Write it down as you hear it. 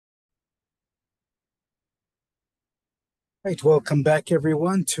Right, welcome back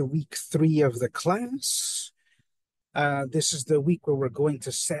everyone to week 3 of the class. This is the week where we're going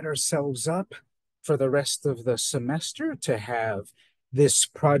to set ourselves up for the rest of the semester to have this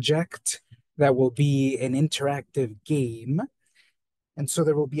project that will be an interactive game. And so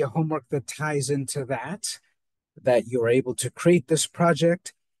there will be a homework that ties into that you're able to create this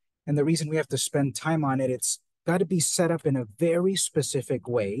project. And the reason we have to spend time on it, it's got to be set up in a very specific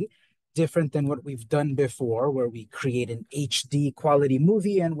way, different than what we've done before, where we create an HD quality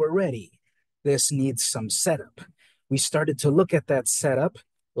movie and we're ready. This needs some setup. We started to look at that setup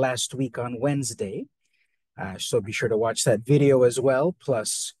last week on Wednesday. So be sure to watch that video as well,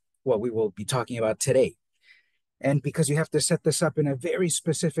 plus what we will be talking about today. And because you have to set this up in a very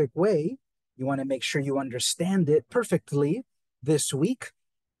specific way, you want to make sure you understand it perfectly this week,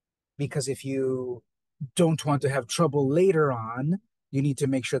 because if you don't want to have trouble later on, you need to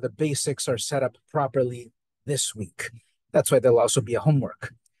make sure the basics are set up properly this week. That's why there'll also be a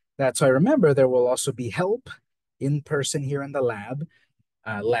homework. That's why, remember, there will also be help in person here in the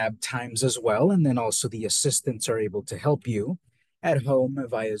lab times as well. And then also the assistants are able to help you at home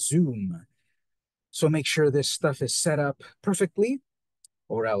via Zoom. So make sure this stuff is set up perfectly,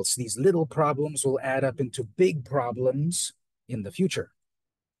 or else these little problems will add up into big problems in the future.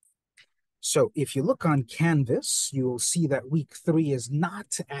 So if you look on Canvas, you'll see that week 3 is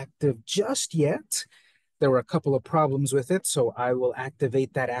not active just yet. There were a couple of problems with it, so I will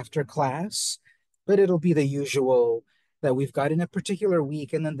activate that after class, but it'll be the usual that we've got in a particular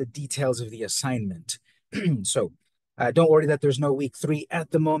week and then the details of the assignment. So don't worry that there's no week 3 at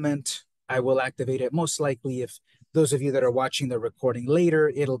the moment. I will activate it most likely. If those of you that are watching the recording later,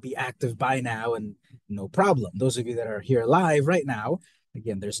 it'll be active by now and no problem. Those of you that are here live right now,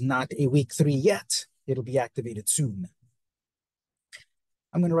 again, there's not a week 3 yet. It'll be activated soon.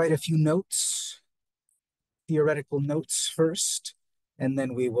 I'm going to write a few notes, theoretical notes first, and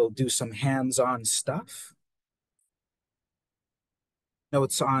then we will do some hands-on stuff.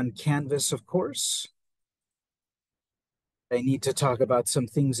 Notes on Canvas, of course. I need to talk about some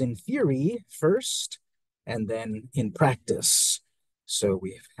things in theory first, and then in practice. So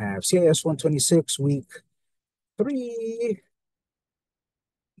we have CIS126 week 3.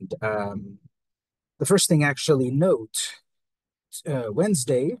 The first thing, actually, note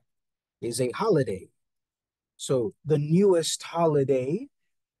Wednesday is a holiday. So the newest holiday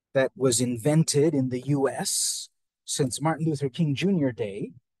that was invented in the US since Martin Luther King Jr.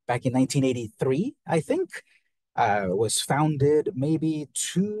 Day back in 1983, I think, was founded maybe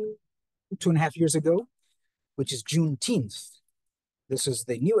two and a half years ago, which is Juneteenth. This is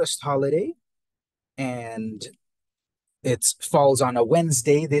the newest holiday, and it falls on a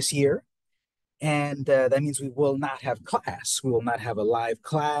Wednesday this year. And that means we will not have class. We will not have a live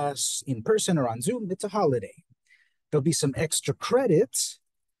class in person or on Zoom. It's a holiday. There'll be some extra credits.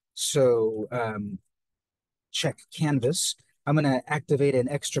 So check Canvas. I'm going to activate an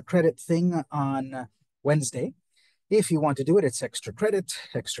extra credit thing on Wednesday. If you want to do it, it's extra credit.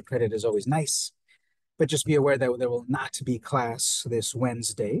 Extra credit is always nice. But just be aware that there will not be class this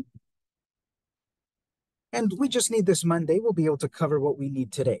Wednesday. And we just need this Monday. We'll be able to cover what we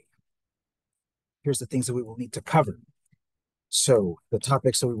need today. Here's the things that we will need to cover. So the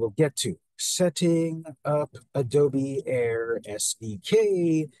topics that we will get to: setting up Adobe Air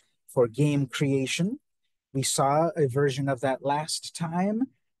SDK for game creation. We saw a version of that last time.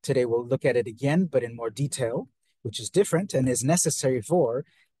 Today we'll look at it again, but in more detail, which is different and is necessary for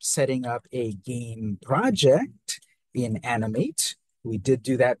setting up a game project in Animate. We did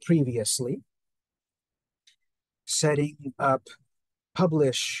do that previously. Setting up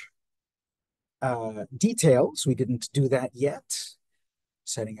publish details. We didn't do that yet.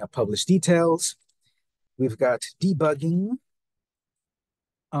 Setting up publish details. We've got debugging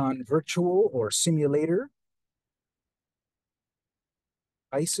on virtual or simulator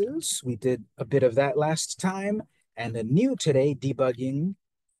devices. We did a bit of that last time. And then new today, debugging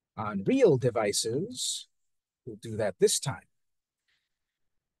on real devices. We'll do that this time.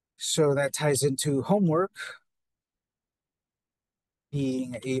 So that ties into homework,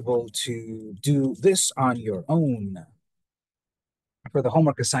 being able to do this on your own. For the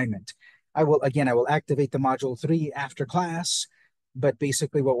homework assignment, I will activate the module 3 after class, but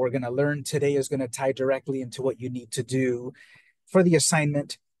basically what we're going to learn today is going to tie directly into what you need to do for the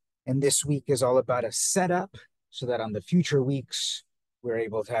assignment. And this week is all about a setup so that on the future weeks, we're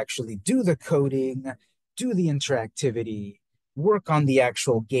able to actually do the coding, do the interactivity, work on the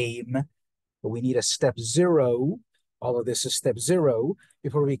actual game. But we need a step 0. All of this is step 0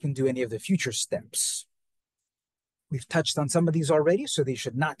 before we can do any of the future steps. We've touched on some of these already, so they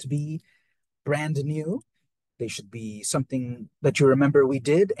should not be brand new. They should be something that you remember we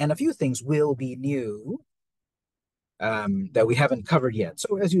did, and a few things will be new that we haven't covered yet.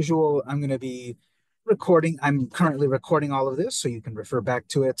 So, as usual, I'm going to be recording. I'm currently recording all of this, so you can refer back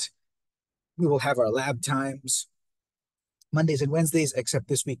to it. We will have our lab times Mondays and Wednesdays, except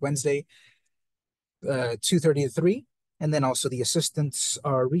this week, Wednesday, 2:30 to 3. And then also the assistants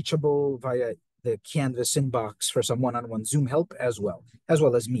are reachable via the Canvas inbox for some one-on-one Zoom help as well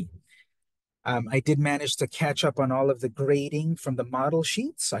as me. I did manage to catch up on all of the grading from the model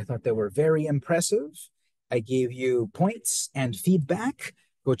sheets. I thought they were very impressive. I gave you points and feedback.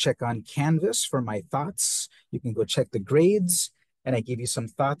 Go check on Canvas for my thoughts. You can go check the grades, and I gave you some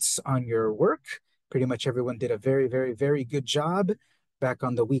thoughts on your work. Pretty much everyone did a very, very, very good job back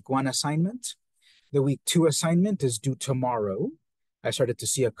on the week 1 assignment. The week 2 assignment is due tomorrow. I started to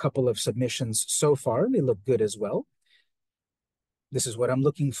see a couple of submissions so far. They look good as well. This is what I'm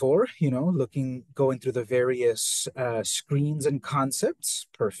looking for, going through the various screens and concepts.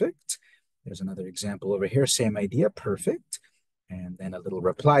 Perfect. There's another example over here, same idea, perfect. And then a little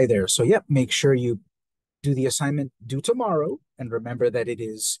reply there. So, yep, make sure you do the assignment due tomorrow. And remember that it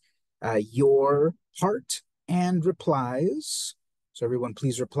is your part and replies. So everyone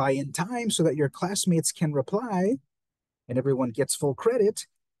please reply in time so that your classmates can reply and everyone gets full credit.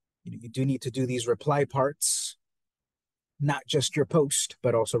 You do need to do these reply parts, not just your post,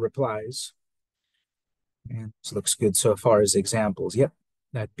 but also replies. And this looks good so far as examples. Yep,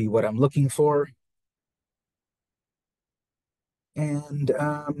 that'd be what I'm looking for. And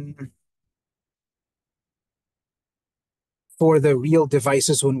for the real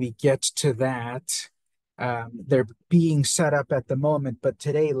devices, when we get to that, they're being set up at the moment. But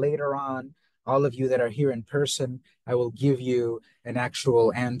today, later on, all of you that are here in person, I will give you an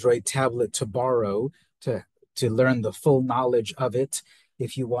actual Android tablet to borrow to learn the full knowledge of it.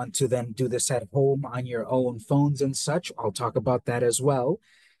 If you want to then do this at home on your own phones and such, I'll talk about that as well.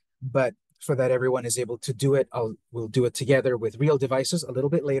 But for that everyone is able to do it, we'll do it together with real devices a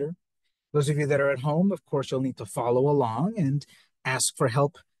little bit later. Those of you that are at home, of course, you'll need to follow along and ask for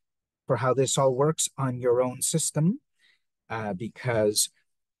help for how this all works on your own system, because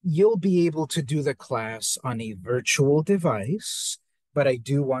you'll be able to do the class on a virtual device. But I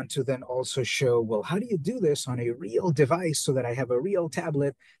do want to then also show, well, how do you do this on a real device so that I have a real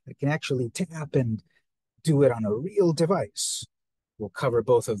tablet that can actually tap and do it on a real device? We'll cover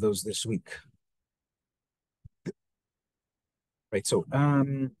both of those this week. Right, so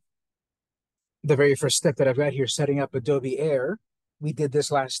the very first step that I've got here, setting up Adobe Air. We did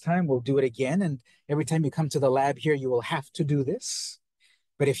this last time. We'll do it again. And every time you come to the lab here, you will have to do this.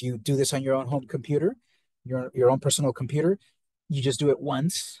 But if you do this on your own home computer, your own personal computer, you just do it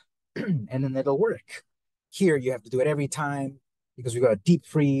once and then it'll work. Here, you have to do it every time because we've got a deep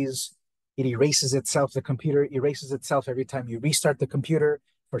freeze. It erases itself. The computer erases itself every time you restart the computer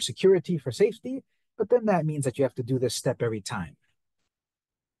for security, for safety. But then that means that you have to do this step every time.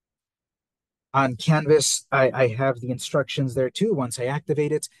 On Canvas, I have the instructions there too once I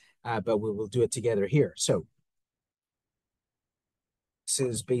activate it, but we will do it together here. So this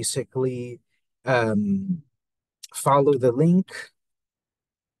is basically follow the link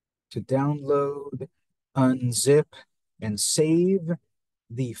to download, unzip, and save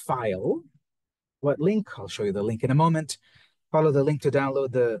the file. What link? I'll show you the link in a moment. Follow the link to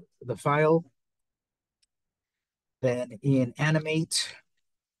download the file. Then in Animate,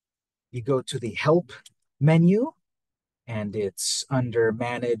 you go to the Help menu, and it's under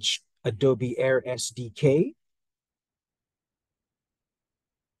Manage Adobe Air SDK.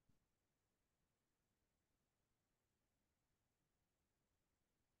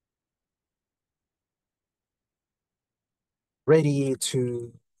 Ready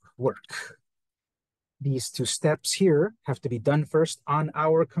to work. These 2 steps here have to be done first on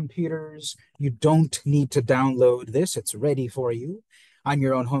our computers. You don't need to download this. It's ready for you. On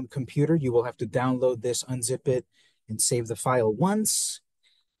your own home computer, you will have to download this, unzip it, and save the file once.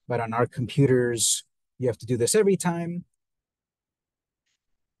 But on our computers, you have to do this every time.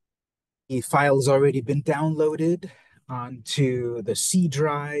 The file has already been downloaded onto the C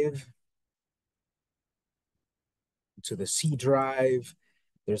drive. To the C drive.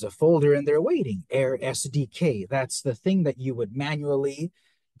 There's a folder in there waiting, Air SDK. That's the thing that you would manually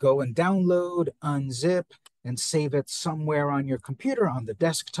go and download, unzip, and save it somewhere on your computer, on the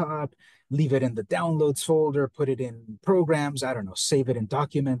desktop, leave it in the downloads folder, put it in programs, I don't know, save it in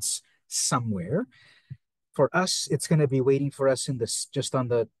documents somewhere. For us, it's going to be waiting for us in this, just on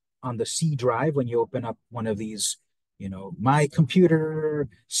the C drive when you open up one of these, my computer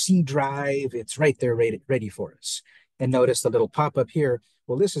C drive, it's right there ready for us. And notice the little pop-up here.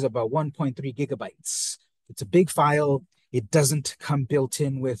 Well, this is about 1.3 gigabytes. It's a big file. It doesn't come built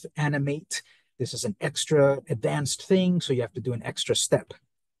in with Animate. This is an extra advanced thing, so you have to do an extra step.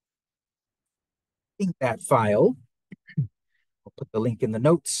 In that file, I'll put the link in the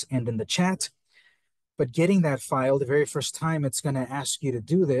notes and in the chat. But getting that file, the very first time it's going to ask you to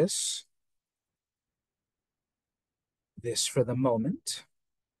do this for the moment.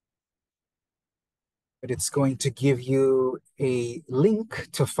 But it's going to give you a link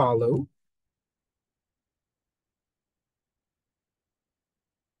to follow.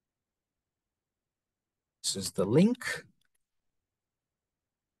 This is the link.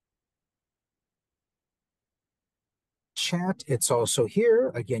 Chat, it's also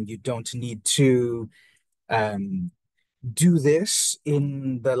here. Again, you don't need to do this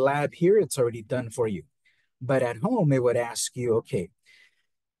in the lab here. It's already done for you. But at home, it would ask you, okay,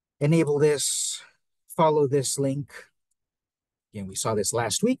 enable this, follow this link. Again, we saw this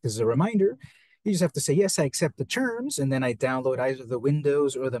last week. This is a reminder. You just have to say, yes, I accept the terms, and then I download either the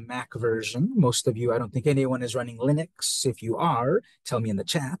Windows or the Mac version. Most of you, I don't think anyone is running Linux. If you are, tell me in the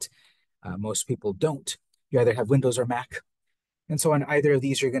chat. Most people don't. You either have Windows or Mac. And so on either of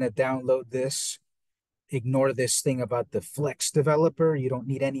these, you're going to download this. Ignore this thing about the Flex developer. You don't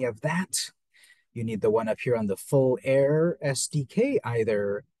need any of that. You need the one up here on the full Air SDK,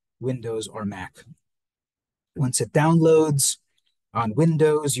 either Windows or Mac. Once it downloads on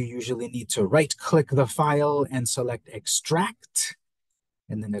Windows, you usually need to right-click the file and select Extract,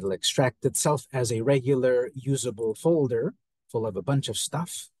 and then it'll extract itself as a regular usable folder full of a bunch of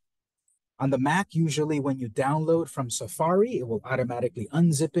stuff. On the Mac, usually when you download from Safari, it will automatically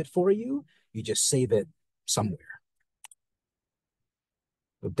unzip it for you. You just save it somewhere.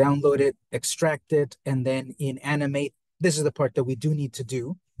 So download it, extract it, and then in Animate, this is the part that we do need to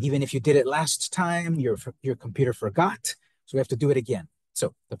do. Even if you did it last time, your computer forgot, so we have to do it again.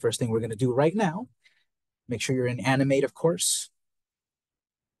 So the first thing we're going to do right now, make sure you're in Animate, of course.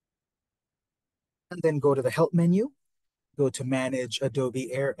 And then go to the Help menu, go to Manage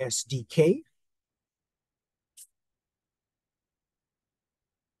Adobe Air SDK.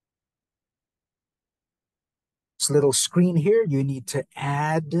 This little screen here, you need to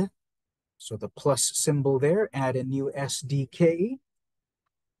add, so the plus symbol there, add a new SDK.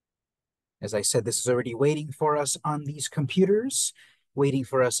 As I said, this is already waiting for us on these computers, waiting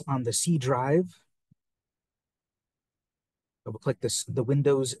for us on the C drive. Double-click the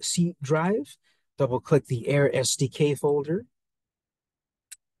Windows C drive, double-click the Air SDK folder.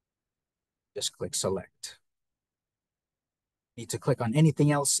 Just click Select. Need to click on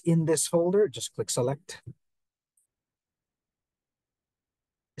anything else in this folder, just click Select.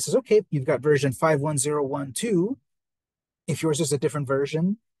 This is okay, you've got version 51012. If yours is a different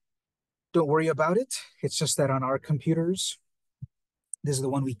version, don't worry about it. It's just that on our computers, this is the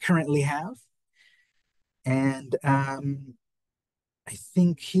one we currently have. And I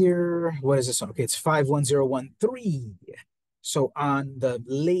think here, what is this one? Okay, it's 51013. So on the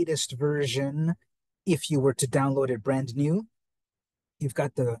latest version, if you were to download it brand new, you've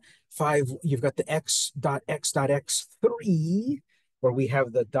got the x.x.x3, where we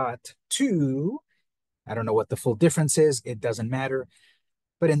have the .2. I don't know what the full difference is. It doesn't matter.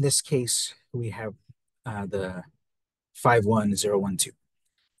 But in this case, we have the 51012.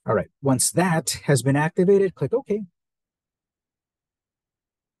 All right, once that has been activated, click OK.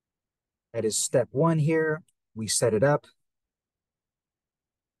 That is step one here. We set it up.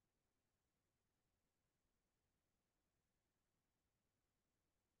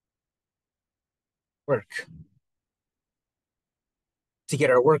 Work. To get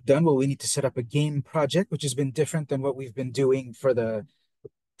our work done, well, we need to set up a game project, which has been different than what we've been doing for the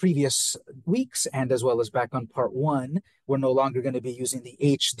previous weeks, and as well as back on part one. We're no longer going to be using the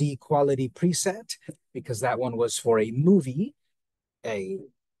HD quality preset because that one was for a movie, a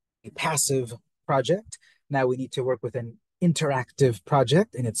passive project. Now we need to work with an interactive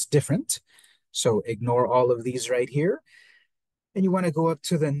project, and it's different. So ignore all of these right here. And you want to go up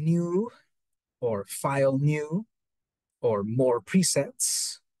to the new or file new or more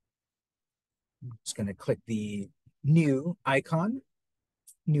presets. I'm just going to click the new icon,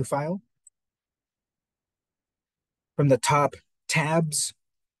 new file. From the top tabs,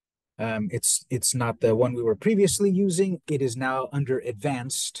 it's not the one we were previously using. It is now under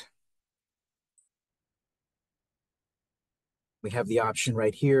advanced. We have the option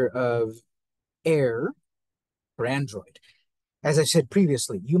right here of Air for Android. As I said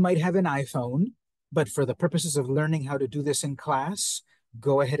previously, you might have an iPhone, but for the purposes of learning how to do this in class,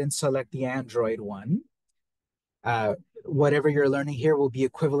 go ahead and select the Android one. Whatever you're learning here will be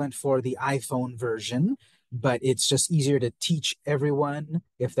equivalent for the iPhone version, but it's just easier to teach everyone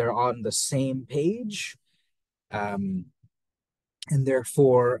if they're on the same page. Um, and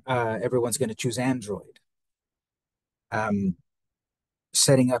therefore, everyone's going to choose Android. Um,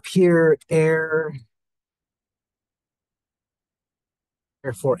 Setting up here, air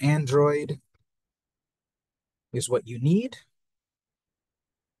for Android is what you need.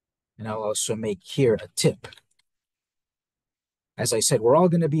 And I'll also make here a tip. As I said, we're all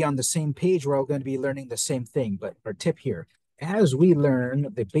going to be on the same page. We're all going to be learning the same thing. But our tip here, as we learn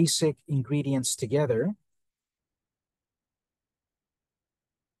the basic ingredients together,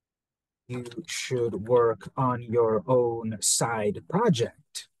 you should work on your own side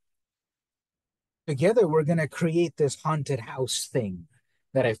project. Together, we're going to create this haunted house thing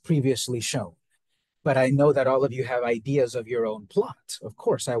that I've previously shown. But I know that all of you have ideas of your own plot. Of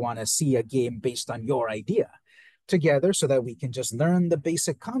course, I want to see a game based on your idea together so that we can just learn the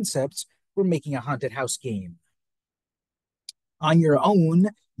basic concepts. We're making a haunted house game. On your own,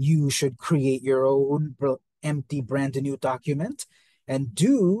 you should create your own empty, brand new document and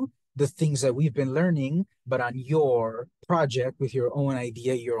do the things that we've been learning, but on your project with your own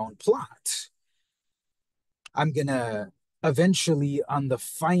idea, your own plot. I'm going to eventually, on the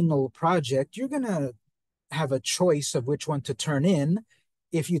final project, you're going to have a choice of which one to turn in.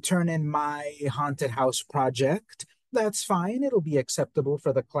 If you turn in my haunted house project, that's fine. It'll be acceptable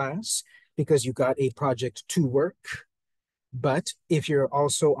for the class because you got a project to work. But if you're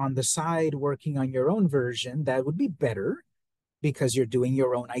also on the side working on your own version, that would be better because you're doing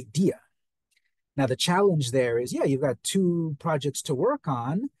your own idea. Now, the challenge there is, yeah, you've got two projects to work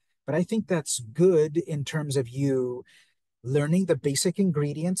on, but I think that's good in terms of you learning the basic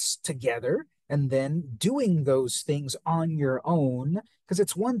ingredients together and then doing those things on your own. Because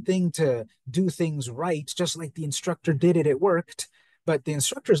it's one thing to do things right, just like the instructor did it, it worked, but the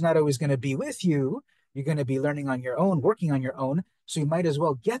instructor is not always going to be with you. You're going to be learning on your own, working on your own. So you might as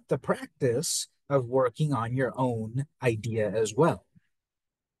well get the practice of working on your own idea as well.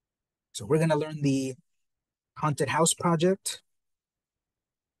 So we're going to learn the haunted house project.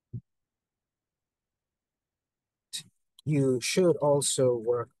 You should also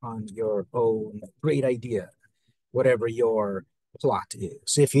work on your own great idea, whatever your plot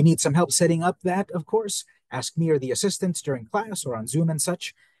is. If you need some help setting up that, of course, ask me or the assistants during class or on Zoom and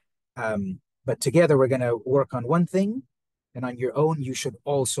such. But together we're going to work on one thing, and on your own, you should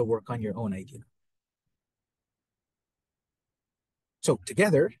also work on your own idea. So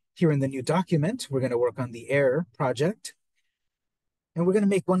together, here in the new document, we're going to work on the air project. And we're going to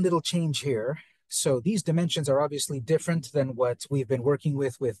make one little change here. So these dimensions are obviously different than what we've been working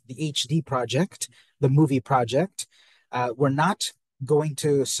with the HD project, the movie project. We're not going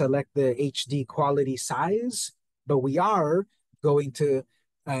to select the HD quality size, but we are going to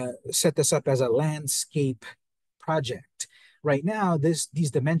set this up as a landscape project. Right now,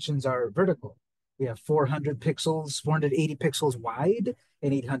 these dimensions are vertical. We have 400 pixels, 480 pixels wide,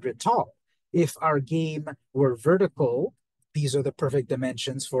 and 800 tall. If our game were vertical, these are the perfect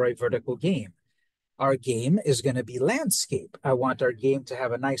dimensions for a vertical game. Our game is going to be landscape. I want our game to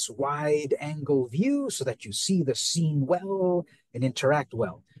have a nice wide angle view so that you see the scene well and interact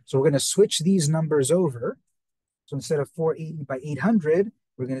well. So we're going to switch these numbers over. So instead of 480 by 800,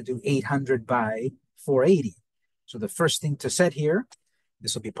 we're going to do 800 by 480. So the first thing to set here,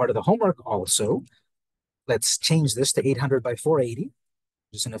 this will be part of the homework also. Let's change this to 800 by 480. I'm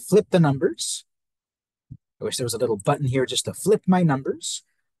just going to flip the numbers. I wish there was a little button here just to flip my numbers,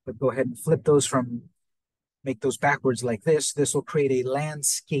 but go ahead and flip those make those backwards like this. This will create a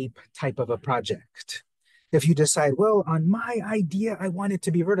landscape type of a project. If you decide, well, on my idea, I want it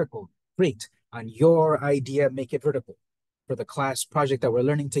to be vertical, great. On your idea, make it vertical. For the class project that we're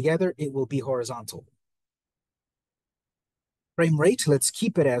learning together, it will be horizontal. Frame rate, let's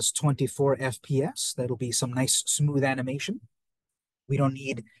keep it as 24 FPS. That'll be some nice smooth animation. We don't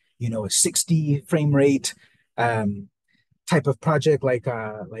need, a 60 frame rate type of project like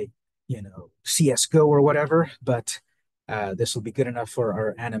CSGO or whatever, but this will be good enough for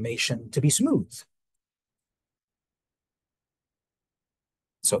our animation to be smooth.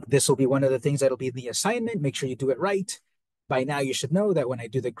 So this will be one of the things that'll be the assignment. Make sure you do it right. By now, you should know that when I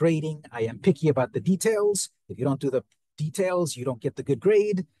do the grading, I am picky about the details. If you don't do the details, you don't get the good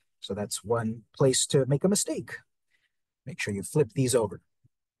grade. So that's one place to make a mistake. Make sure you flip these over.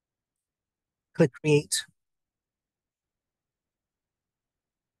 Click Create.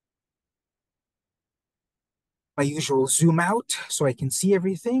 My usual zoom out so I can see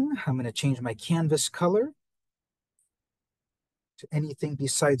everything. I'm going to change my canvas color to anything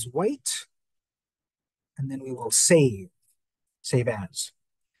besides white. And then we will save as.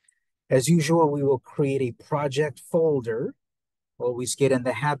 As usual, we will create a project folder. Always get in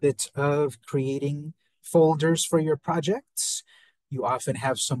the habit of creating folders for your projects. You often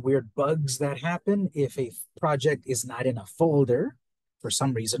have some weird bugs that happen if a project is not in a folder for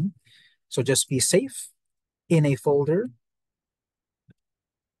some reason. So just be safe in a folder.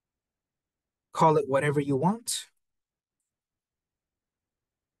 Call it whatever you want.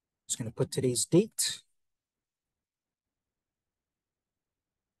 Just going to put today's date.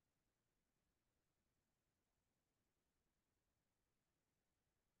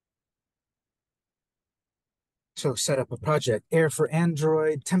 So set up a project, Air for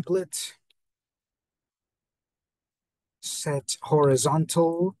Android template, set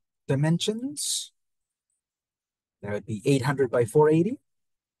horizontal dimensions. That would be 800 by 480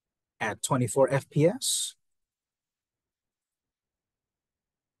 at 24 FPS.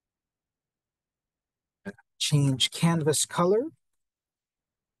 Change canvas color,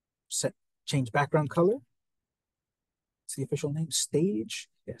 change background color. It's the official name, stage.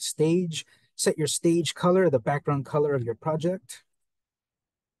 Yeah, stage. Set your stage color, the background color of your project.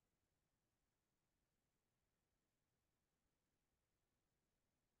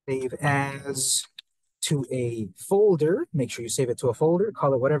 Save as to a folder. Make sure you save it to a folder.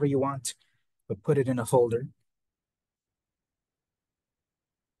 Call it whatever you want, but put it in a folder.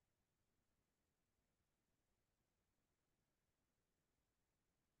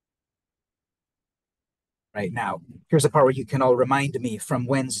 Right now, here's the part where you can all remind me from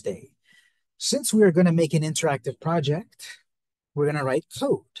Wednesday. Since we are going to make an interactive project, we're going to write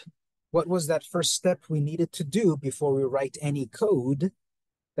code. What was that first step we needed to do before we write any code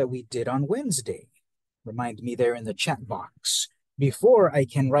that we did on Wednesday? Remind me there in the chat box. Before I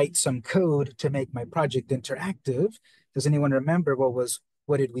can write some code to make my project interactive, does anyone remember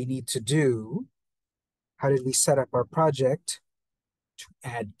what did we need to do? How did we set up our project to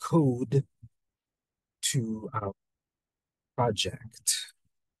add code to our project?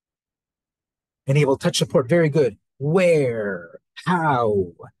 Enable touch support, very good. Where?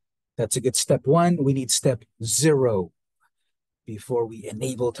 How? That's a good step one. We need step 0 before we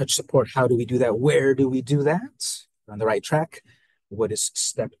enable touch support. How do we do that? Where do we do that? We're on the right track. What is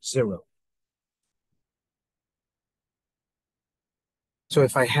step 0? So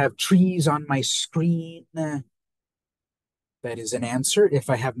if I have trees on my screen, that is an answer.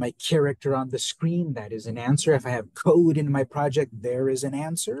 If I have my character on the screen, that is an answer. If I have code in my project, there is an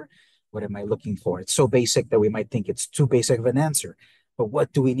answer. What am I looking for? It's so basic that we might think it's too basic of an answer. But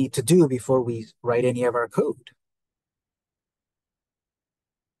what do we need to do before we write any of our code?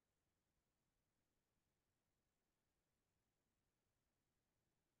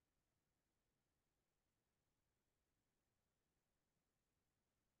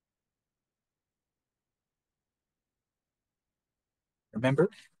 Remember,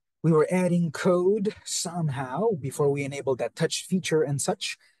 we were adding code somehow before we enabled that touch feature and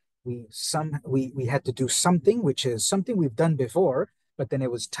such. We had to do something, which is something we've done before, but then it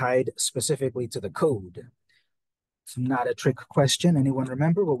was tied specifically to the code. It's not a trick question. Anyone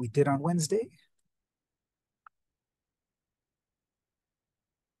remember what we did on Wednesday?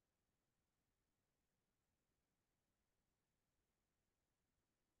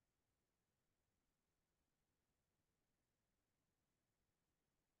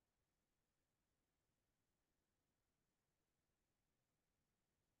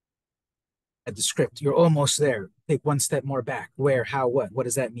 Add the script. You're almost there. Take one step more back. Where, how, what? What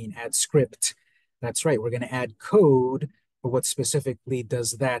does that mean? Add script. That's right. We're going to add code. But what specifically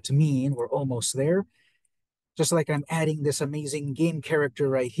does that mean? We're almost there. Just like I'm adding this amazing game character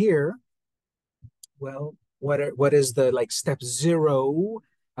right here. Well, what is the like step 0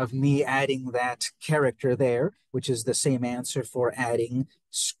 of me adding that character there, which is the same answer for adding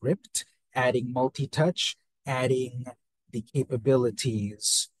script, adding multi-touch, adding the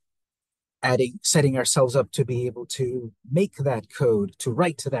capabilities, setting ourselves up to be able to make that code, to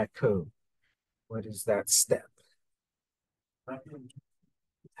write to that code. What is that step?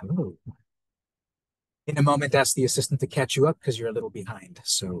 Hello. In a moment, ask the assistant to catch you up because you're a little behind.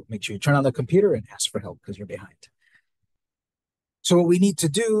 So make sure you turn on the computer and ask for help because you're behind. So what we need to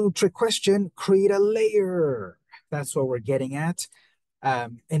do, trick question, create a layer. That's what we're getting at.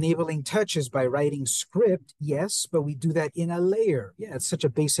 Enabling touch is by writing script, yes, but we do that in a layer. Yeah, it's such a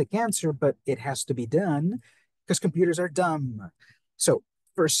basic answer, but it has to be done because computers are dumb. So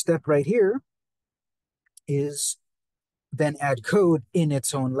first step right here is then add code in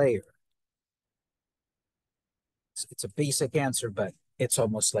its own layer. It's a basic answer, but it's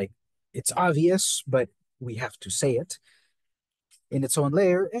almost like it's obvious, but we have to say it in its own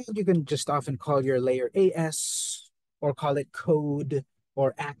layer. And you can just often call your layer AS or call it code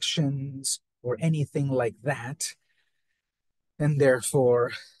or actions or anything like that. And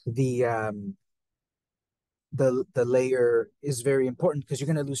therefore, the the layer is very important because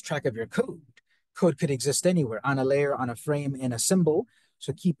you're going to lose track of your code. Code could exist anywhere, on a layer, on a frame, in a symbol.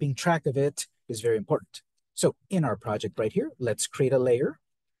 So keeping track of it is very important. So in our project right here, let's create a layer.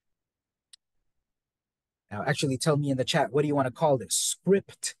 Now, actually tell me in the chat, what do you want to call this?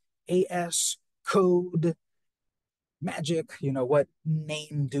 Script, AS, code, magic? What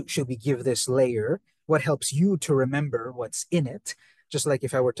name should we give this layer? What helps you to remember what's in it? Just like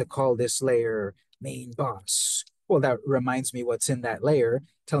if I were to call this layer main boss, well, that reminds me what's in that layer.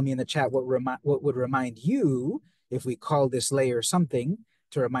 Tell me in the chat what would remind you if we call this layer something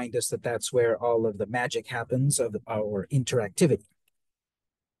to remind us that that's where all of the magic happens of our interactivity.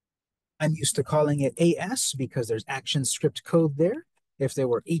 I'm used to calling it AS because there's action script code there. If there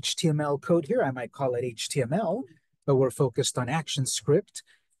were HTML code here, I might call it HTML, but we're focused on action script.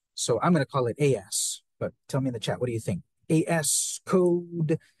 So I'm going to call it AS. But tell me in the chat, what do you think? AS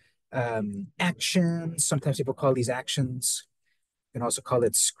code, actions. Sometimes people call these actions. You can also call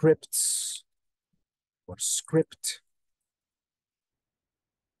it scripts or script.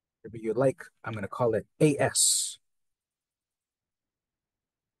 Whatever you like, I'm going to call it AS.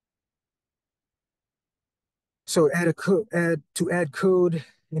 So add code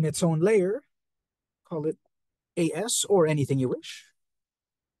in its own layer, call it AS or anything you wish.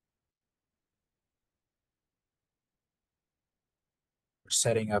 We're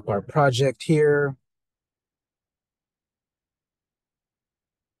setting up our project here.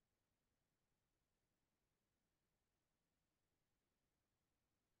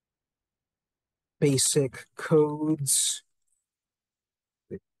 Basic codes.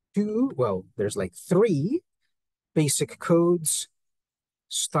 There's like 3 basic codes.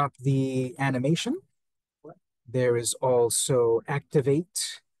 Stop the animation. There is also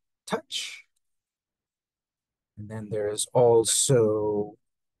activate touch. And then there is also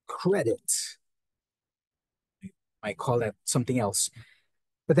credit. I call that something else.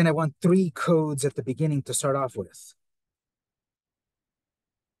 But then I want 3 codes at the beginning to start off with.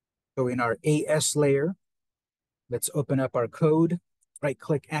 So in our AS layer, let's open up our code,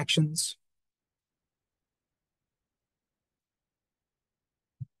 right-click actions.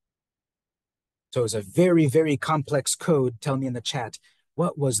 So it's a very, very complex code. Tell me in the chat,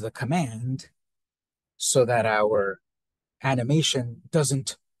 what was the command so that our animation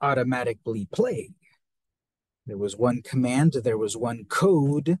doesn't automatically play? There was one command, there was one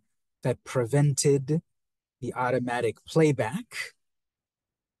code that prevented the automatic playback.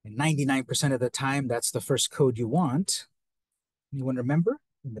 And 99% of the time, that's the first code you want. Anyone remember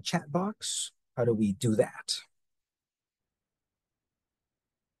in the chat box? How do we do that?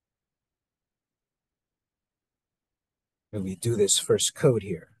 How do we do this first code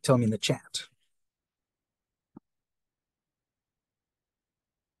here? Tell me in the chat.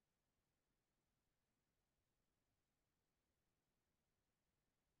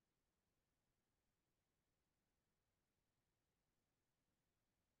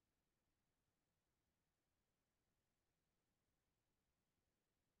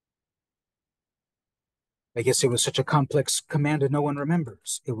 I guess it was such a complex command that no one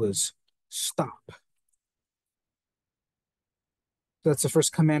remembers. It was stop. So that's the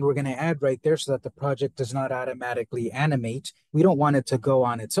first command we're going to add right there so that the project does not automatically animate. We don't want it to go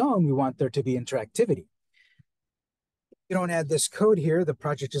on its own. We want there to be interactivity. If you don't add this code here, the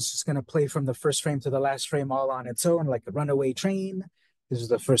project is just going to play from the first frame to the last frame all on its own, like a runaway train. This is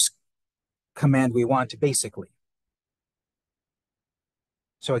the first command we want, basically.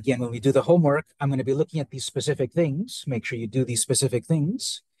 So again, when we do the homework, I'm going to be looking at these specific things. Make sure you do these specific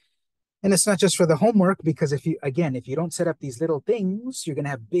things. And it's not just for the homework, because if you don't set up these little things, you're going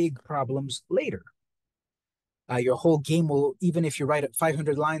to have big problems later. Your whole game will, even if you write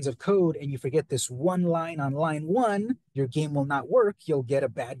 500 lines of code and you forget this one line on line 1, your game will not work. You'll get a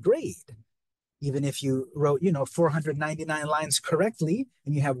bad grade. Even if you wrote, 499 lines correctly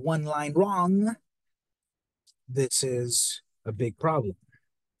and you have one line wrong, this is a big problem.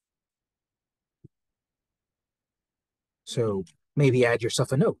 So maybe add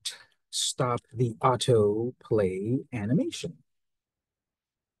yourself a note. Stop the autoplay animation.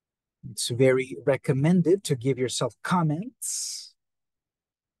 It's very recommended to give yourself comments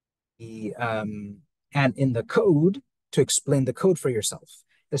and in the code to explain the code for yourself,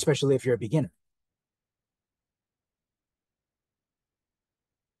 especially if you're a beginner.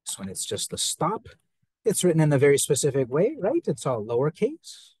 This one, it's just the stop. It's written in a very specific way, right? It's all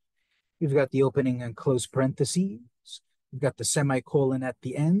lowercase. You've got the opening and close parentheses. You've got the semicolon at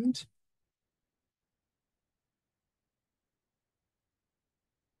the end.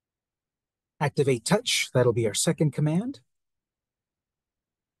 Activate touch, that'll be our second command.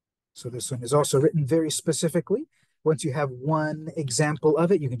 So this one is also written very specifically. Once you have one example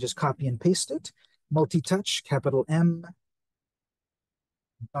of it, you can just copy and paste it. Multi-touch, capital M,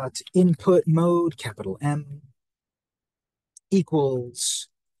 dot input mode, capital M, equals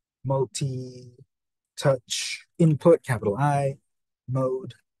multi-touch input, capital I,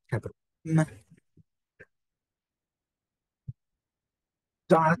 mode, capital M,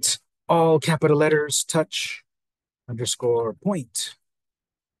 dot, all capital letters, touch, underscore point.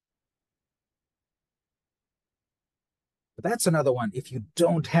 But that's another one. If you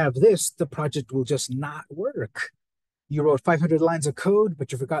don't have this, the project will just not work. You wrote 500 lines of code,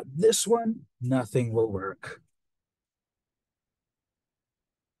 but you forgot this one, nothing will work.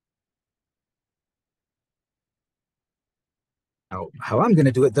 Now, how I'm going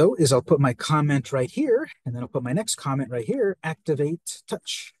to do it though is I'll put my comment right here, and then I'll put my next comment right here, activate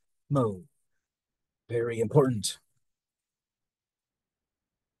touch mode. Very important.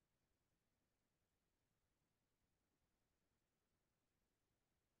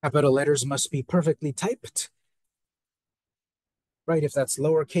 Capital letters must be perfectly typed, right? If that's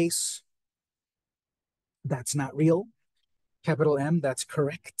lowercase, that's not real. Capital M, that's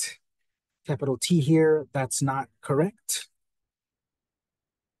correct. Capital T here, that's not correct.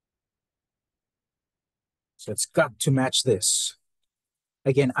 So it's got to match this.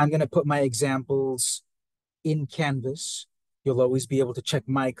 Again, I'm going to put my examples in Canvas. You'll always be able to check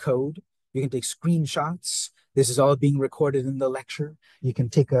my code. You can take screenshots. This is all being recorded in the lecture. You can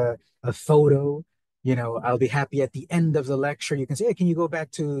take a photo. I'll be happy at the end of the lecture. You can say, hey, can you go back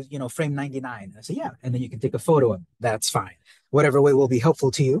to, frame 99? I say, yeah. And then you can take a photo of it. That's fine. Whatever way will be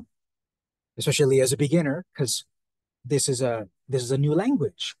helpful to you, especially as a beginner, because this is a new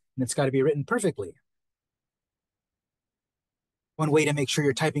language and it's got to be written perfectly. One way to make sure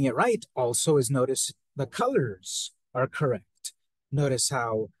you're typing it right also is notice the colors are correct. Notice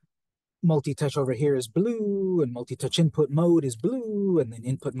how multi-touch over here is blue and multi-touch input mode is blue and then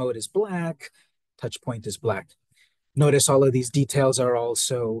input mode is black, touch point is black. Notice all of these details are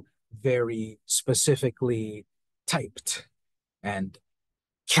also very specifically typed and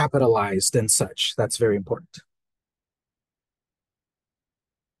capitalized and such. That's very important.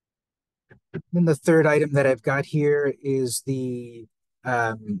 Then the third item that I've got here is the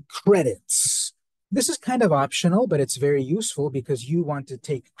credits. This is kind of optional, but it's very useful because you want to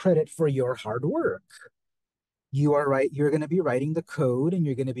take credit for your hard work. You're going to be writing the code and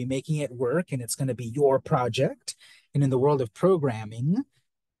you're going to be making it work and it's going to be your project. And in the world of programming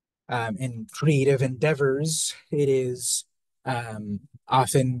and creative endeavors, it is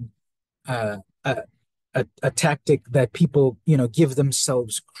often a, a tactic that people, give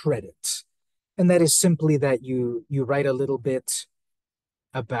themselves credit. And that is simply that you write a little bit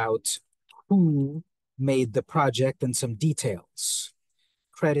about who made the project and some details.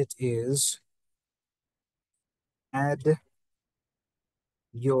 Credit is add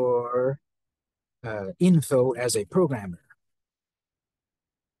your info as a programmer.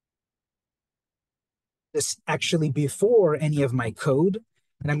 This actually before any of my code,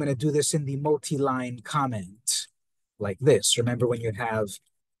 and I'm going to do this in the multi-line comment like this. Remember when you have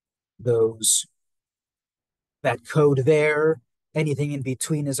that code there, anything in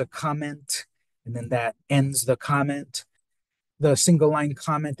between is a comment, and then that ends the comment. The single line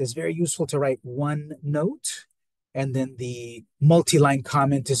comment is very useful to write one note, and then the multi-line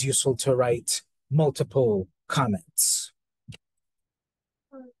comment is useful to write multiple comments.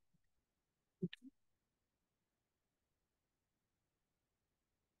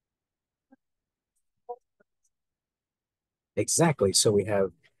 Exactly. So we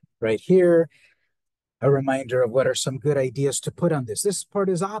have right here a reminder of what are some good ideas to put on this. This part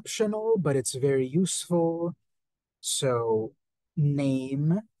is optional, but it's very useful. So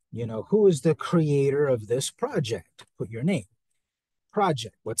name, who is the creator of this project? Put your name.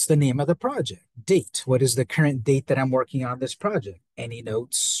 Project, what's the name of the project? Date, what is the current date that I'm working on this project? Any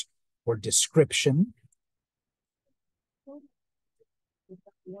notes or description?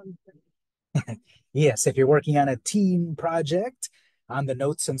 Yes, if you're working on a team project, on the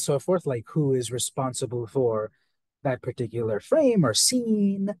notes and so forth, like who is responsible for that particular frame or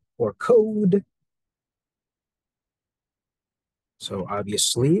scene or code. So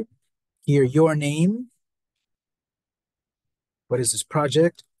obviously, here your name. What is this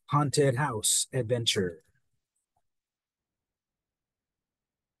project? Haunted House Adventure.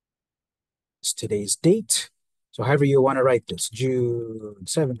 It's today's date. So however you want to write this, June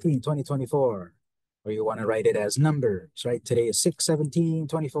 17, 2024. Or you want to write it as numbers, right? Today is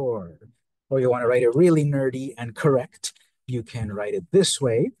 6/17/24. Or you want to write it really nerdy and correct, you can write it this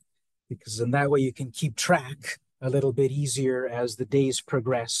way, because in that way you can keep track a little bit easier as the days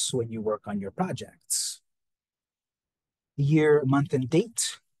progress when you work on your projects. Year, month, and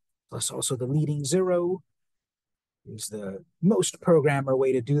date, plus also the leading zero, is the most programmer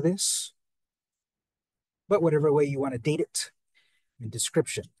way to do this. But whatever way you want to date it, in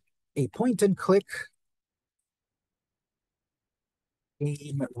description, a point and click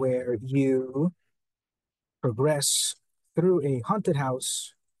game where you progress through a haunted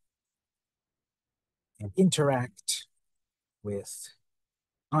house and interact with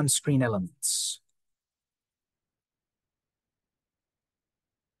on-screen elements.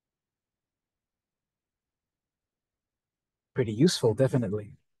 Pretty useful,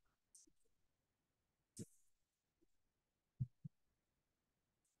 definitely.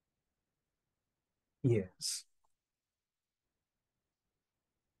 Yes.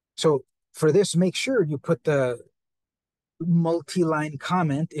 So for this, make sure you put the multi-line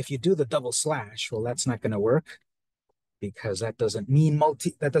comment. If you do the double slash, well, that's not going to work because that doesn't mean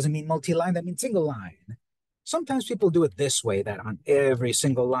multi-line, that means single line. Sometimes people do it this way, that on every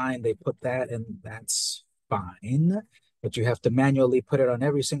single line they put that, and that's fine. But you have to manually put it on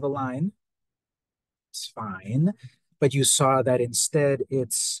every single line. It's fine. But you saw that instead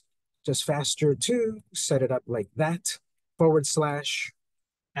it's just faster to set it up like that, forward slash,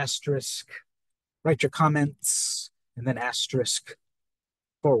 asterisk, write your comments, and then asterisk,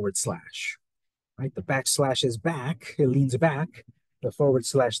 forward slash, right? The backslash is back, it leans back. The forward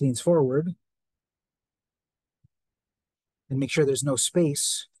slash leans forward. And make sure there's no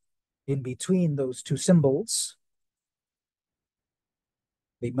space in between those two symbols.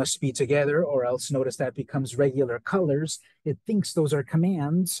 They must be together, or else notice that becomes regular colors. It thinks those are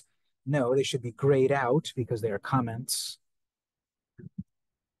commands. No, they should be grayed out because they are comments.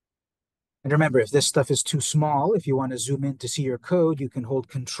 And remember, if this stuff is too small, if you want to zoom in to see your code, you can hold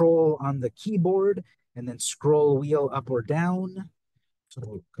Control on the keyboard and then scroll wheel up or down.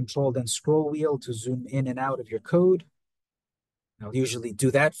 So Control, then scroll wheel to zoom in and out of your code. I'll usually do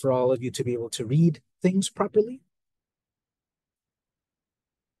that for all of you to be able to read things properly.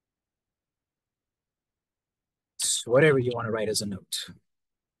 So whatever you want to write as a note.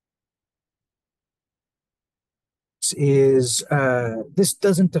 This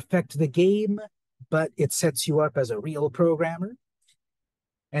doesn't affect the game, but it sets you up as a real programmer.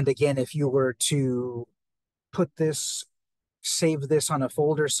 And again, if you were to put this, save this on a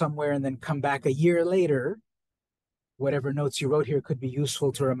folder somewhere, and then come back a year later, whatever notes you wrote here could be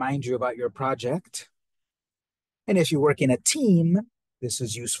useful to remind you about your project. And if you work in a team, this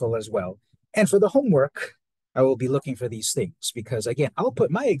is useful as well. And for the homework, I will be looking for these things because, again, I'll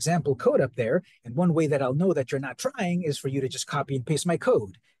put my example code up there. And one way that I'll know that you're not trying is for you to just copy and paste my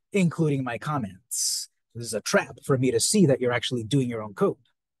code, including my comments. This is a trap for me to see that you're actually doing your own code.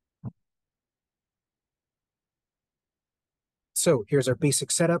 So here's our basic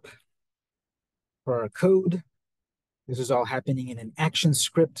setup for our code. This is all happening in an action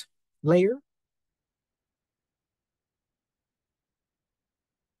script layer.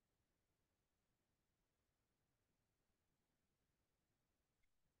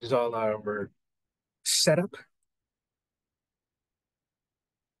 This is all our setup.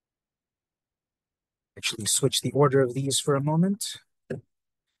 Actually, switch the order of these for a moment. I'm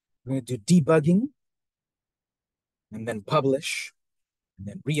going to do debugging, and then publish, and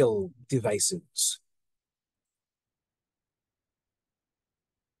then real devices.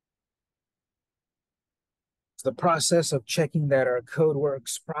 It's the process of checking that our code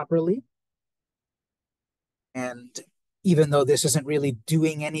works properly. And even though this isn't really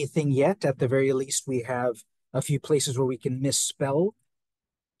doing anything yet, at the very least, we have a few places where we can misspell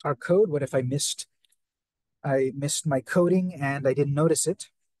our code. What if I missed my coding and I didn't notice it?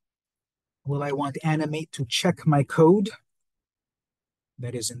 Well, I want animate to check my code.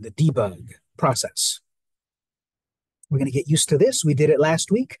 That is in the debug process. We're going to get used to this. We did it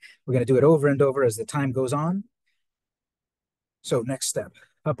last week. We're going to do it over and over as the time goes on. So next step,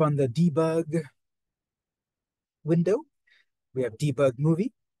 up on the debug window, we have debug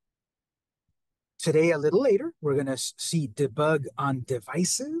movie. Today, a little later, we're going to see debug on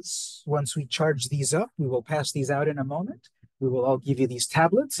devices. Once we charge these up, we will pass these out in a moment. We will all give you these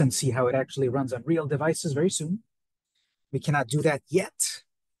tablets and see how it actually runs on real devices very soon. We cannot do that yet.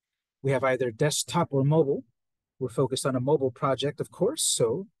 We have either desktop or mobile. We're focused on a mobile project, of course.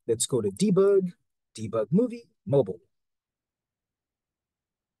 So let's go to debug, debug movie, mobile.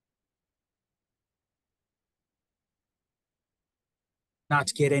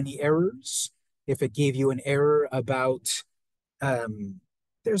 Not get any errors. If it gave you an error about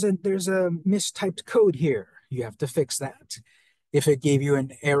there's a mistyped code here, you have to fix that. If it gave you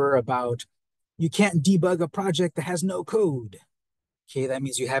an error about You can't debug a project that has no code. Okay, that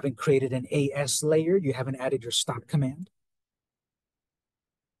means you haven't created an AS layer. You haven't added your stop command.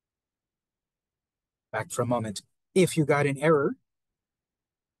 Back for a moment. If you got an error,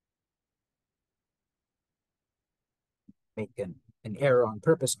 make an error on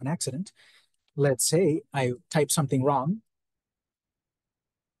purpose, on accident. Let's say I type something wrong.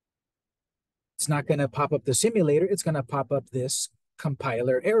 It's not going to pop up the simulator. It's going to pop up this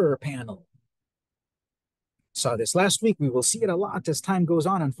compiler error panel. Saw this last week. We will see it a lot as time goes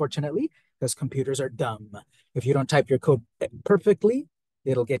on, unfortunately, because computers are dumb. If you don't type your code perfectly,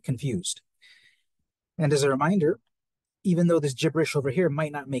 it'll get confused. And as a reminder, even though this gibberish over here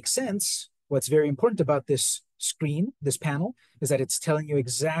might not make sense, what's very important about this screen, this panel, is that it's telling you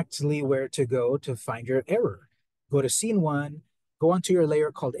exactly where to go to find your error. Go to scene 1, go onto your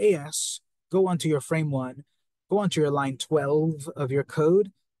layer called AS, go onto your frame 1, go onto your line 12 of your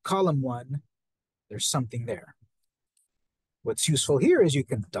code, column 1, there's something there. What's useful here is you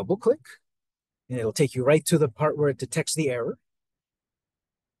can double click, and it'll take you right to the part where it detects the error,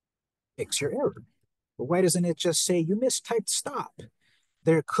 fix your error. But why doesn't it just say you mistyped stop?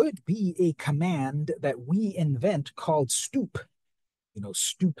 There could be a command that we invent called stoop. You know,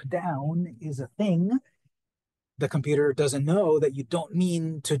 stoop down is a thing. The computer doesn't know that you don't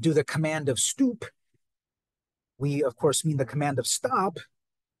mean to do the command of stoop. We, of course, mean the command of stop,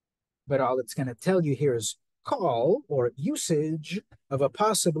 but all it's going to tell you here is call or usage of a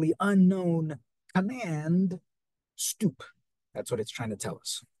possibly unknown command, stoop. That's what it's trying to tell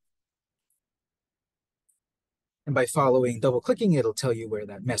us. And by following, double clicking, it'll tell you where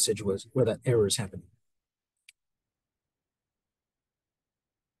that message was, where that error is happening.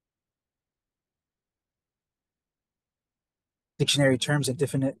 Dictionary terms and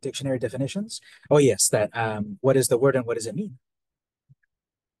dictionary definitions. Oh yes, that what is the word and what does it mean?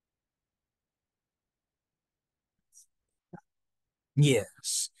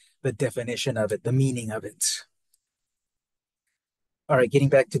 Yes, the definition of it, the meaning of it. All right, getting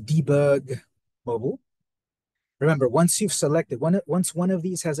back to debug mobile. Remember, once you've selected once one of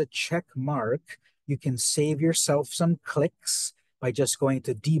these has a check mark, you can save yourself some clicks by just going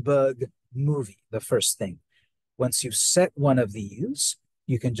to debug movie, the first thing. Once you've set one of these,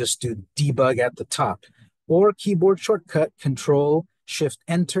 you can just do debug at the top or keyboard shortcut Control Shift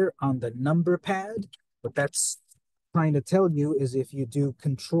Enter on the number pad. What that's trying to tell you is if you do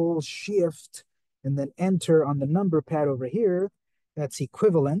Control Shift and then Enter on the number pad over here, that's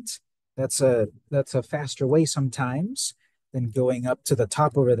equivalent. That's a faster way sometimes than going up to the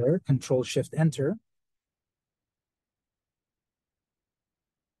top over there, Control Shift Enter.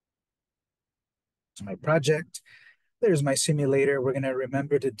 It's my project. There's my simulator. We're going to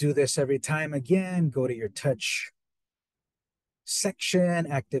remember to do this every time again. Go to your touch section,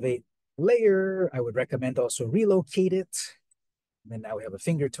 activate layer. I would recommend also relocate it. And then now we have a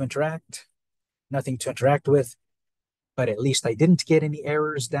finger to interact, nothing to interact with, but at least I didn't get any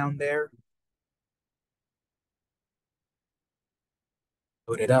errors down there.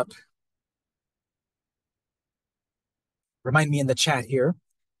 Load it up. Remind me in the chat here,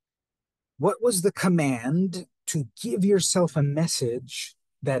 what was the command to give yourself a message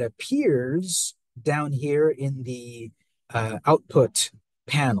that appears down here in the output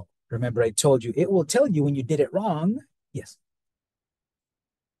panel? Remember, I told you it will tell you when you did it wrong. Yes.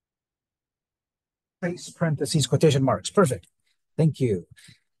 Trace parentheses, quotation marks. Perfect. Thank you.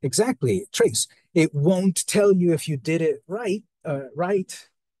 Exactly. Trace. It won't tell you if you did it right. Right.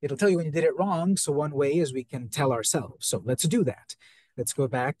 It'll tell you when you did it wrong. So one way is we can tell ourselves. So let's do that. Let's go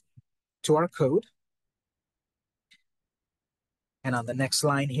back to our code. And on the next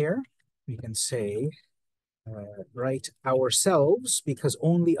line here, we can say, write ourselves, because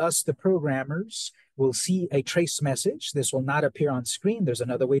only us, the programmers, will see a trace message. This will not appear on screen. There's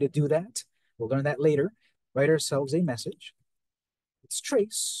another way to do that. We'll learn that later. Write ourselves a message. It's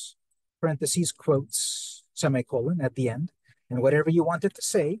trace, parentheses, quotes, semicolon at the end. And whatever you want it to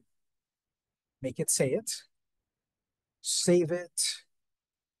say, make it say it, save it,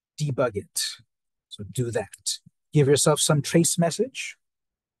 debug it. So do that. Give yourself some trace message,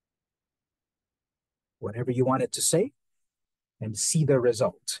 whatever you want it to say, and see the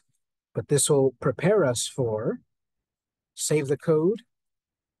result. But this will prepare us for save the code.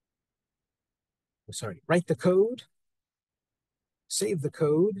 Sorry, write the code, save the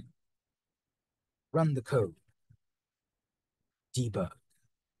code, run the code, debug.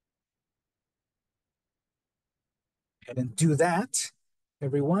 And then do that,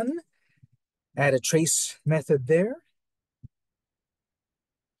 everyone. Add a trace method there.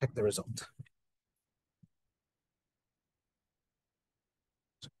 Check the result.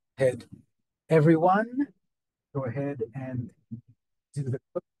 Head everyone, go ahead and do the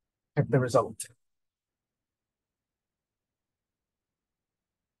check the result.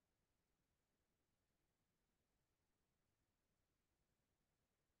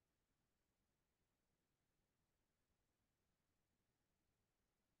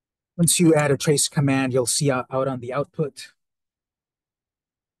 Once you add a trace command, you'll see out on the output,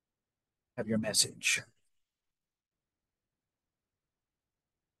 have your message.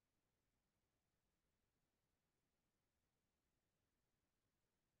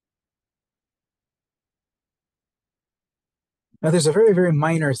 Now, there's a very, very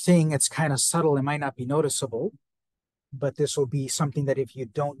minor thing. It's kind of subtle. It might not be noticeable, but this will be something that if you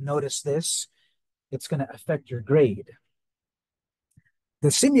don't notice this, it's going to affect your grade. The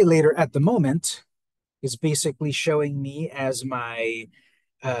simulator at the moment is basically showing me as my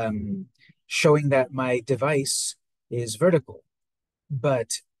showing that my device is vertical.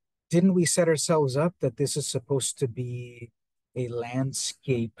 But didn't we set ourselves up that this is supposed to be a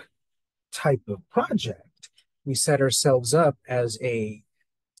landscape type of project? We set ourselves up as a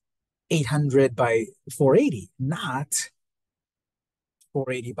 800 by 480, not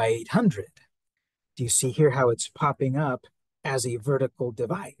 480 by 800. Do you see here how it's popping up as a vertical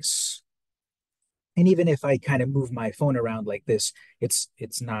device? And even if I kind of move my phone around like this,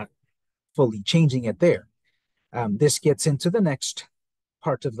 it's not fully changing it there. This gets into the next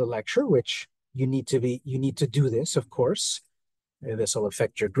part of the lecture, which you need to do this, of course. This will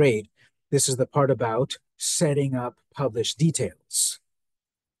affect your grade. This is the part about setting up published details.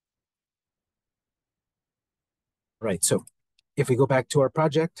 Right, so if we go back to our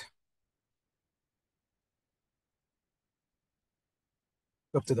project,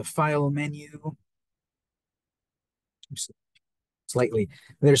 go up to the File menu, slightly.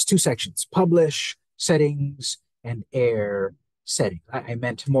 There's two sections, Publish, Settings, and Air Settings. I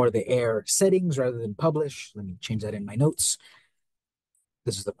meant more the Air Settings rather than Publish. Let me change that in my notes.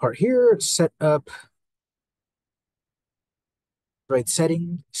 This is the part here, set up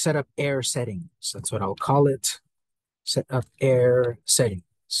set up air settings. That's what I'll call it. Set up air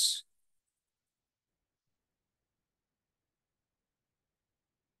settings.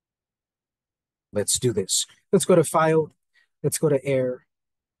 Let's do this. Let's go to File. Let's go to Air.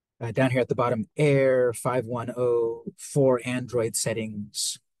 Down here at the bottom, Air 510 for Android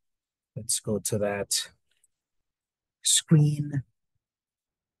settings. Let's go to that screen.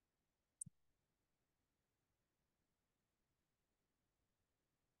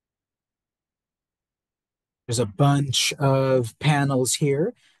 There's a bunch of panels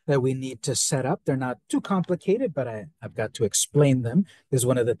here that we need to set up. They're not too complicated, but I've got to explain them. This is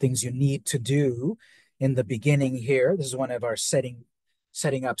one of the things you need to do in the beginning here. This is one of our setting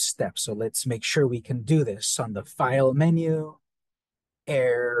up steps. So let's make sure we can do this on the File menu,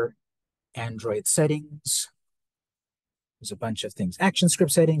 Air, Android settings. There's a bunch of things. Action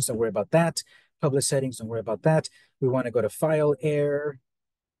script settings, don't worry about that. Publish settings, don't worry about that. We want to go to File, Air,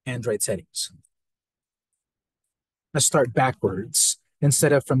 Android settings. Let's start backwards.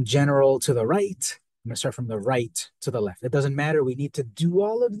 Instead of from general to the right, I'm going to start from the right to the left. It doesn't matter. We need to do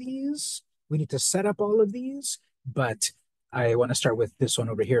all of these. We need to set up all of these, but I want to start with this one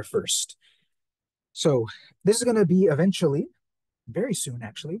over here first. So this is going to be eventually, very soon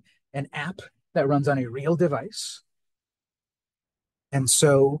actually, an app that runs on a real device. And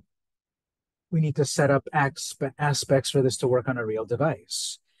so we need to set up aspects for this to work on a real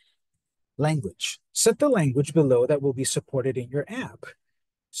device. Language. Set the language below that will be supported in your app.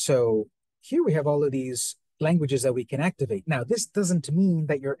 So here we have all of these languages that we can activate. Now, this doesn't mean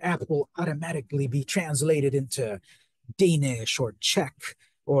that your app will automatically be translated into Danish or Czech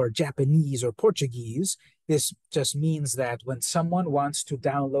or Japanese or Portuguese. This just means that when someone wants to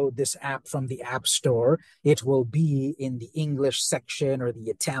download this app from the App Store, it will be in the English section or the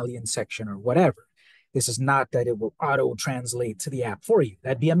Italian section or whatever. This is not that it will auto-translate to the app for you.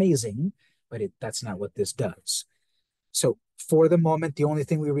 That'd be amazing, but that's not what this does. So for the moment, the only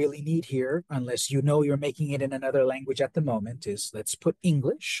thing we really need here, unless you know you're making it in another language at the moment, is let's put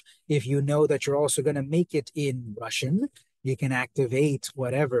English. If you know that you're also going to make it in Russian, you can activate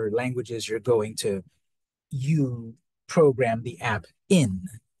whatever languages you're going to program the app in.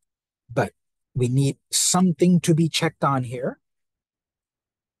 But we need something to be checked on here.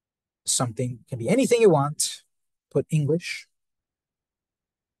 Something can be anything you want. Put English.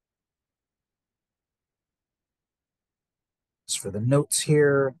 As for the notes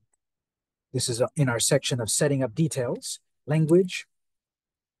here, this is in our section of setting up details. Language,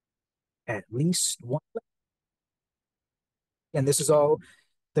 at least one. And this is all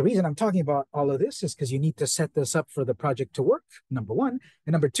The reason I'm talking about all of this is because you need to set this up for the project to work, number one.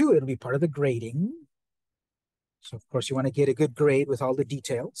 And number two, it'll be part of the grading. So, of course, you want to get a good grade with all the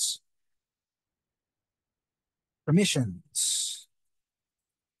details. Permissions.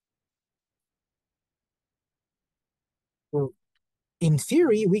 Well, in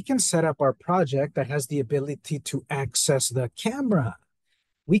theory, we can set up our project that has the ability to access the camera.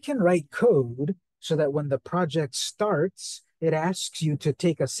 We can write code so that when the project starts, it asks you to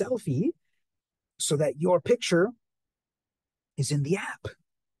take a selfie so that your picture is in the app.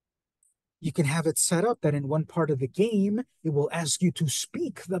 You can have it set up that in one part of the game, it will ask you to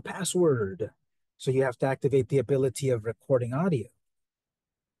speak the password. So you have to activate the ability of recording audio.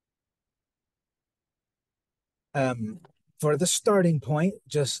 Um, for the starting point,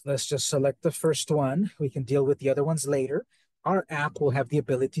 let's just select the first one. We can deal with the other ones later. Our app will have the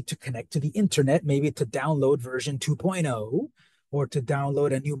ability to connect to the internet, maybe to download version 2.0 or to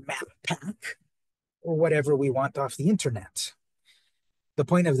download a new map pack or whatever we want off the internet. The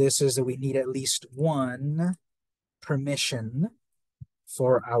point of this is that we need at least one permission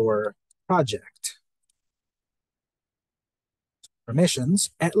for our project.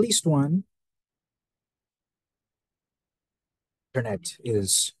 Permissions, at least one. Internet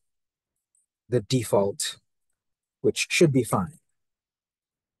is the default, which should be fine.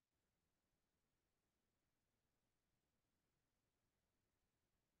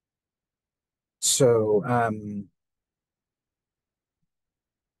 So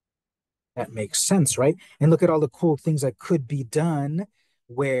that makes sense, right? And look at all the cool things that could be done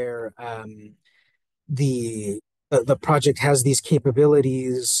where the project has these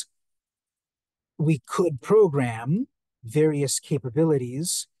capabilities. We could program various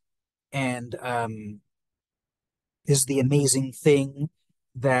capabilities, and is the amazing thing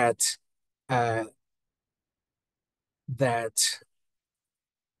that uh, that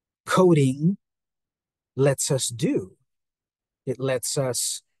coding lets us do. It lets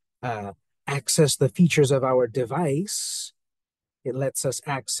us uh, access the features of our device. It lets us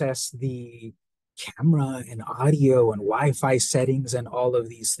access the camera and audio and Wi-Fi settings and all of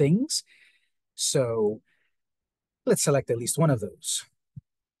these things. So let's select at least one of those.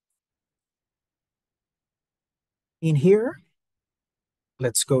 In here,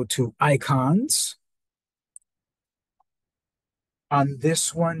 let's go to icons. On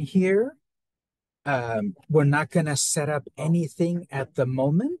this one here, we're not going to set up anything at the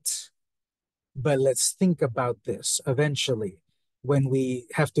moment, but let's think about this eventually. When we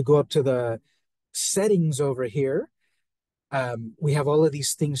have to go up to the settings over here, we have all of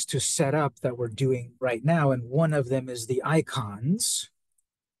these things to set up that we're doing right now, and one of them is the icons,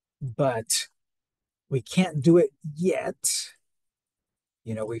 but we can't do it yet.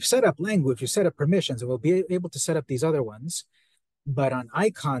 You know, we've set up language, we've set up permissions, and we'll be able to set up these other ones. But on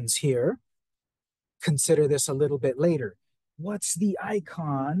icons here, consider this a little bit later. What's the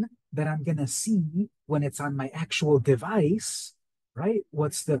icon that I'm going to see when it's on my actual device, right?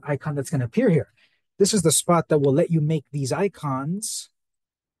 What's the icon that's going to appear here? This is the spot that will let you make these icons.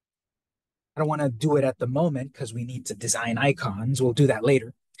 I don't want to do it at the moment because we need to design icons. We'll do that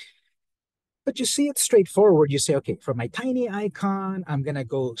later. But you see it's straightforward. You say, okay, for my tiny icon, I'm going to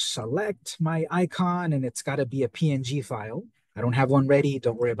go select my icon, and it's got to be a PNG file. I don't have one ready.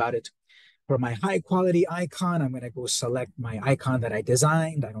 Don't worry about it. For my high quality icon, I'm going to go select my icon that I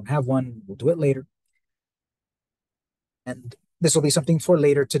designed. I don't have one. We'll do it later. And this will be something for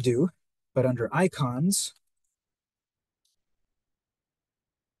later to do. But under icons,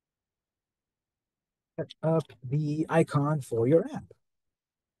 set up the icon for your app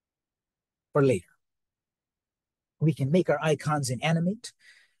for later. We can make our icons in Animate.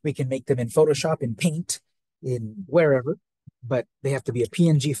 We can make them in Photoshop, in Paint, in wherever, but they have to be a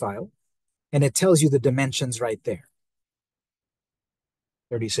PNG file. And it tells you the dimensions right there.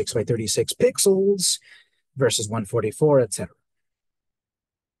 36 by 36 pixels versus 144, etc.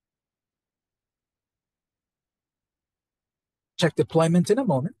 Check deployment in a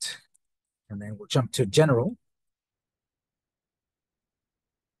moment, and then we'll jump to general.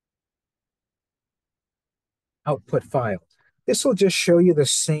 Output file. This will just show you the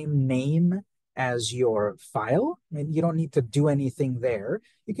same name as your file, and you don't need to do anything there.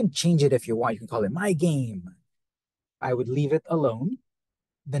 You can change it if you want. You can call it my game. I would leave it alone.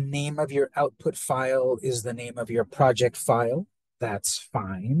 The name of your output file is the name of your project file. That's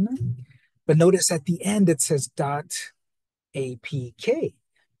fine. But notice at the end it says .apk.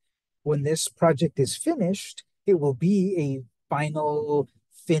 When this project is finished, it will be a final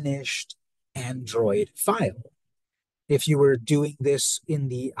finished Android file. If you were doing this in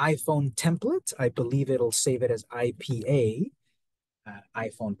the iPhone template, I believe it'll save it as IPA.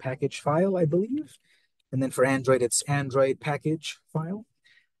 iPhone package file, I believe. And then for Android, it's Android package file.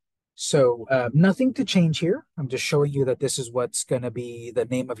 So nothing to change here. I'm just showing you that this is what's going to be the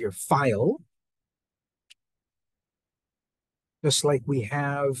name of your file. Just like we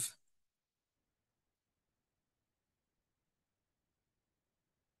have,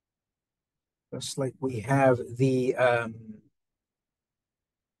 just like we have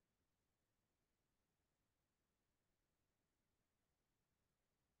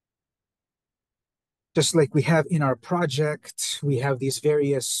just like we have in our project, we have these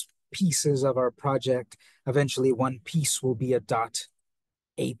various pieces of our project. Eventually, one piece will be a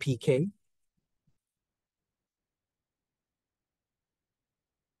 .apk.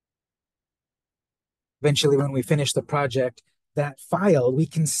 Eventually, when we finish the project, that file, we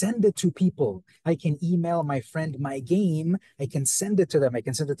can send it to people. I can email my friend my game. I can send it to them. I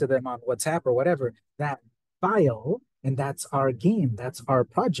can send it to them on WhatsApp or whatever. That file, and that's our game. That's our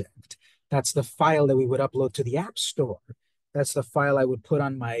project. That's the file that we would upload to the App Store. That's the file I would put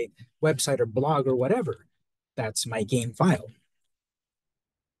on my website or blog or whatever. That's my game file.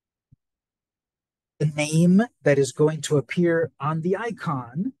 The name that is going to appear on the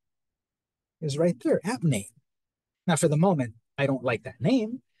icon is right there, app name. Now, for the moment, I don't like that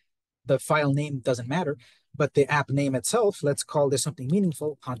name. The file name doesn't matter, but the app name itself, let's call this something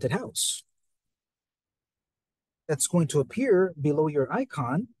meaningful, Haunted House. That's going to appear below your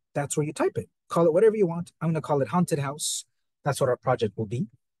icon. That's where you type it. Call it whatever you want. I'm going to call it Haunted House. That's what our project will be.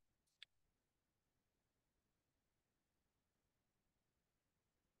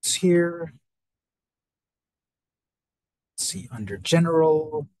 It's here. Let's see, under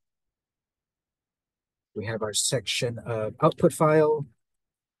General, we have our section of output file.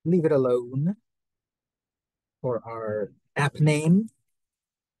 Leave it alone. For our app name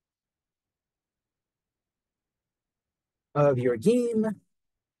of your game,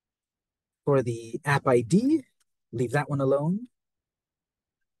 for the app ID, leave that one alone.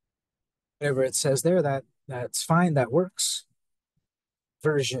 Whatever it says there, that's fine, that works.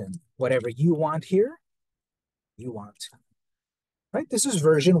 Version, whatever you want here, you want. Right, this is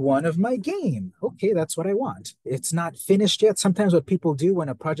version 1 of my game. Okay, that's what I want. It's not finished yet. Sometimes what people do when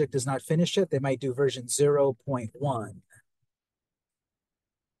a project is not finished yet, they might do version 0.1.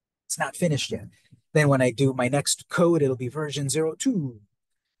 It's not finished yet. Then when I do my next code, it'll be version 0.2.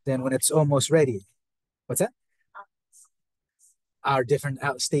 Then when it's almost ready, what's that? Our different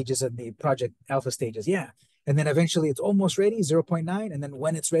stages of the project, alpha stages, yeah. And then eventually it's almost ready, 0.9, and then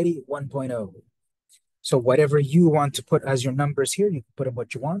when it's ready, 1.0. So whatever you want to put as your numbers here, you can put in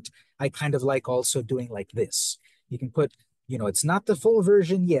what you want. I kind of like also doing like this. You can put, it's not the full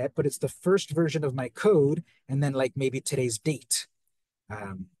version yet, but it's the first version of my code, and then like maybe today's date.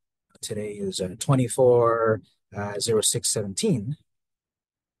 Today is 24/06/17.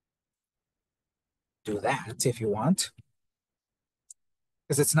 Do that if you want,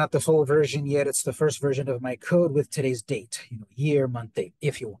 because it's not the full version yet. It's the first version of my code with today's date, year, month, date,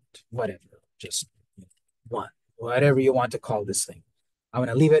 if you want, whatever. Just one, whatever you want to call this thing. I'm going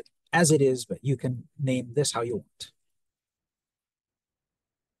to leave it as it is, but you can name this how you want.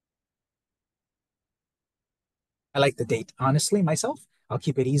 I like the date, honestly, myself. I'll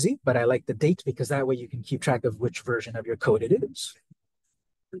keep it easy, but I like the date because that way you can keep track of which version of your code it is.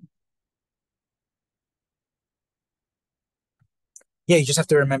 Yeah, you just have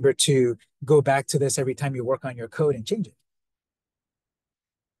to remember to go back to this every time you work on your code and change it.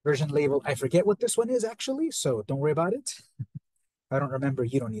 Version label, I forget what this one is actually, so don't worry about it. If I don't remember,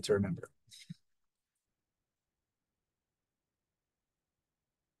 you don't need to remember.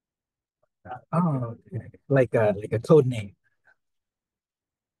 Oh, okay. Like a code name.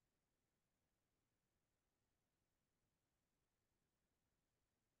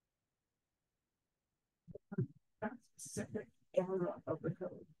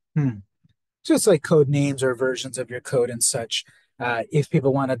 Hmm. So it's like code names or versions of your code and such. If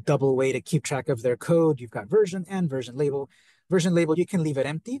people want a double way to keep track of their code, you've got version and version label. Version label, you can leave it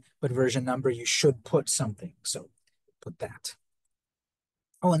empty, but version number, you should put something. So put that.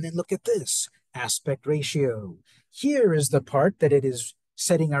 Oh, and then look at this, aspect ratio. Here is the part that it is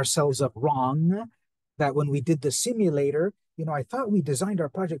setting ourselves up wrong, that when we did the simulator, I thought we designed our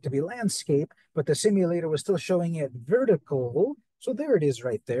project to be landscape, but the simulator was still showing it vertical. So there it is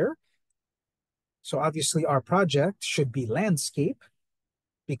right there. So obviously our project should be landscape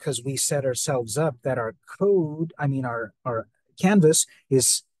because we set ourselves up that our code, our canvas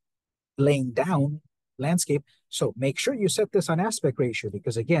is laying down landscape. So make sure you set this on aspect ratio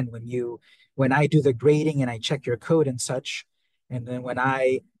because again, when I do the grading and I check your code and such, and then when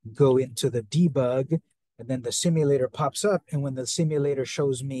I go into the debug And then the simulator pops up. And when the simulator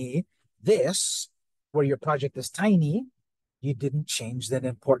shows me this, where your project is tiny, you didn't change that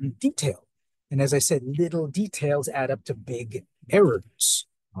important detail. And as I said, little details add up to big errors.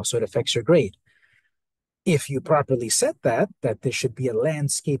 Also, it affects your grade. If you properly set that this should be a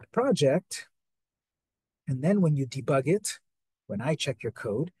landscape project, and then when you debug it, when I check your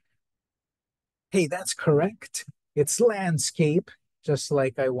code, hey, that's correct. It's landscape, just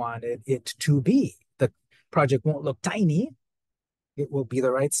like I wanted it to be. The project won't look tiny, it will be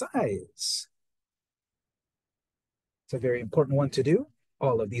the right size. It's a very important one to do.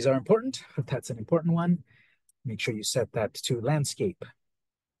 All of these are important, but that's an important one. Make sure you set that to landscape.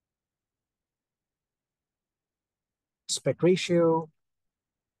 Aspect ratio,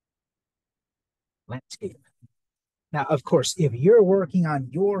 landscape. Now, of course, if you're working on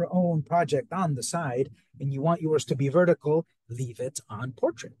your own project on the side and you want yours to be vertical, leave it on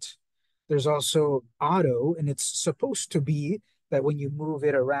portrait. There's also auto, and it's supposed to be that when you move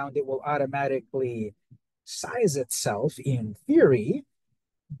it around, it will automatically size itself in theory,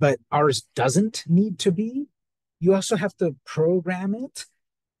 but ours doesn't need to be. You also have to program it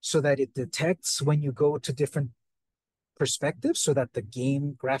so that it detects when you go to different perspectives so that the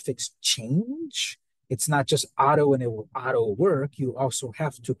game graphics change. It's not just auto and it will auto work. You also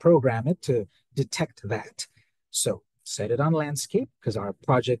have to program it to detect that. So set it on landscape because our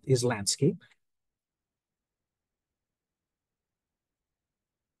project is landscape.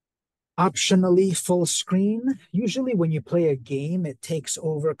 Optionally full screen. Usually when you play a game, it takes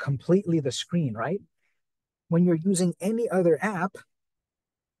over completely the screen, right? When you're using any other app,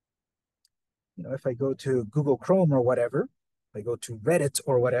 if I go to Google Chrome or whatever, if I go to Reddit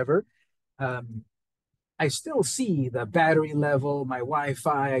or whatever, I still see the battery level, my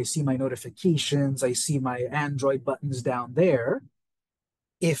Wi-Fi, I see my notifications, I see my Android buttons down there.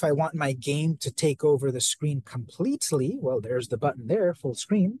 If I want my game to take over the screen completely, well, there's the button there, full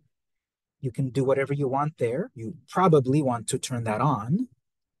screen. You can do whatever you want there. You probably want to turn that on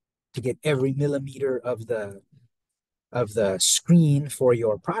to get every millimeter of the screen for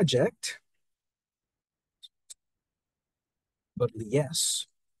your project. But yes.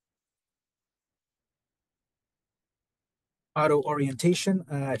 Auto orientation,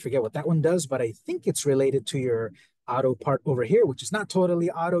 I forget what that one does, but I think it's related to your auto part over here, which is not totally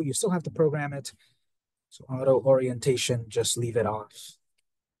auto. You still have to program it. So auto orientation, just leave it off.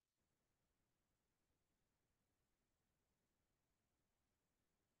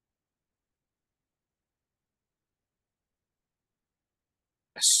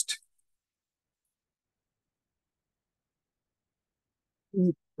 Best.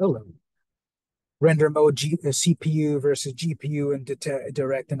 Hello. Render mode, CPU versus GPU and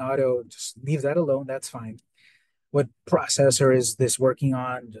direct and auto, just leave that alone. That's fine. What processor is this working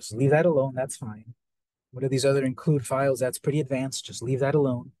on? Just leave that alone. That's fine. What are these other include files? That's pretty advanced. Just leave that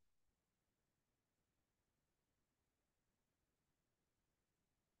alone.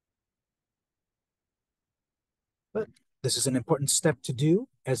 But this is an important step to do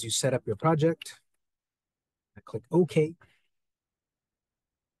as you set up your project. I click OK,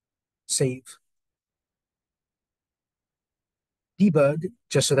 save, debug,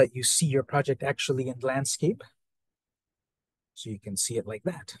 just so that you see your project actually in landscape. So you can see it like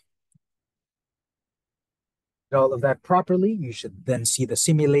that. All of that properly, you should then see the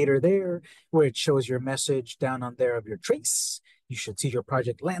simulator there where it shows your message down on there of your trace. You should see your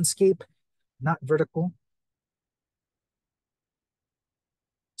project landscape, not vertical.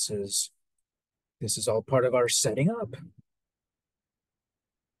 This is all part of our setting up.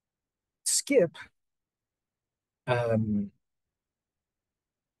 Skip.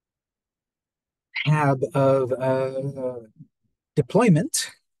 Tab of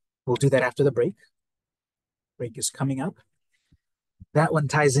deployment. We'll do that after the break. Break is coming up. That one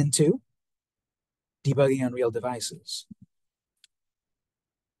ties into debugging on real devices.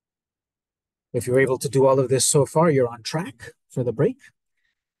 If you're able to do all of this so far, you're on track for the break.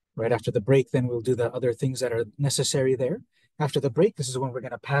 Right after the break, then we'll do the other things that are necessary there. After the break, this is when we're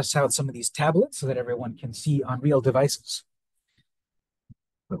going to pass out some of these tablets so that everyone can see on real devices.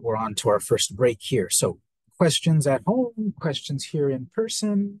 But we're on to our first break here. So questions at home, questions here in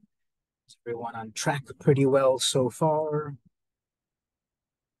person. Is everyone on track pretty well so far?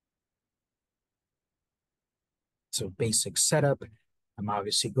 So basic setup. I'm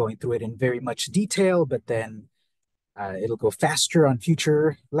obviously going through it in very much detail, but then it'll go faster on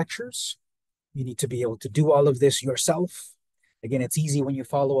future lectures. You need to be able to do all of this yourself. Again, it's easy when you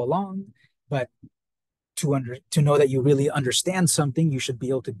follow along, but to know that you really understand something, you should be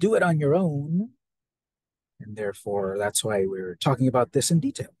able to do it on your own. And therefore, that's why we're talking about this in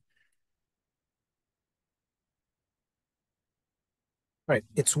detail. All right,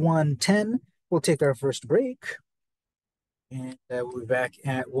 it's 1:10. We'll take our first break, and we'll be back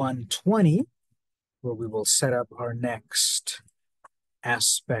at 1:20, where we will set up our next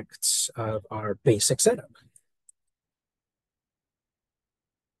aspects of our basic setup.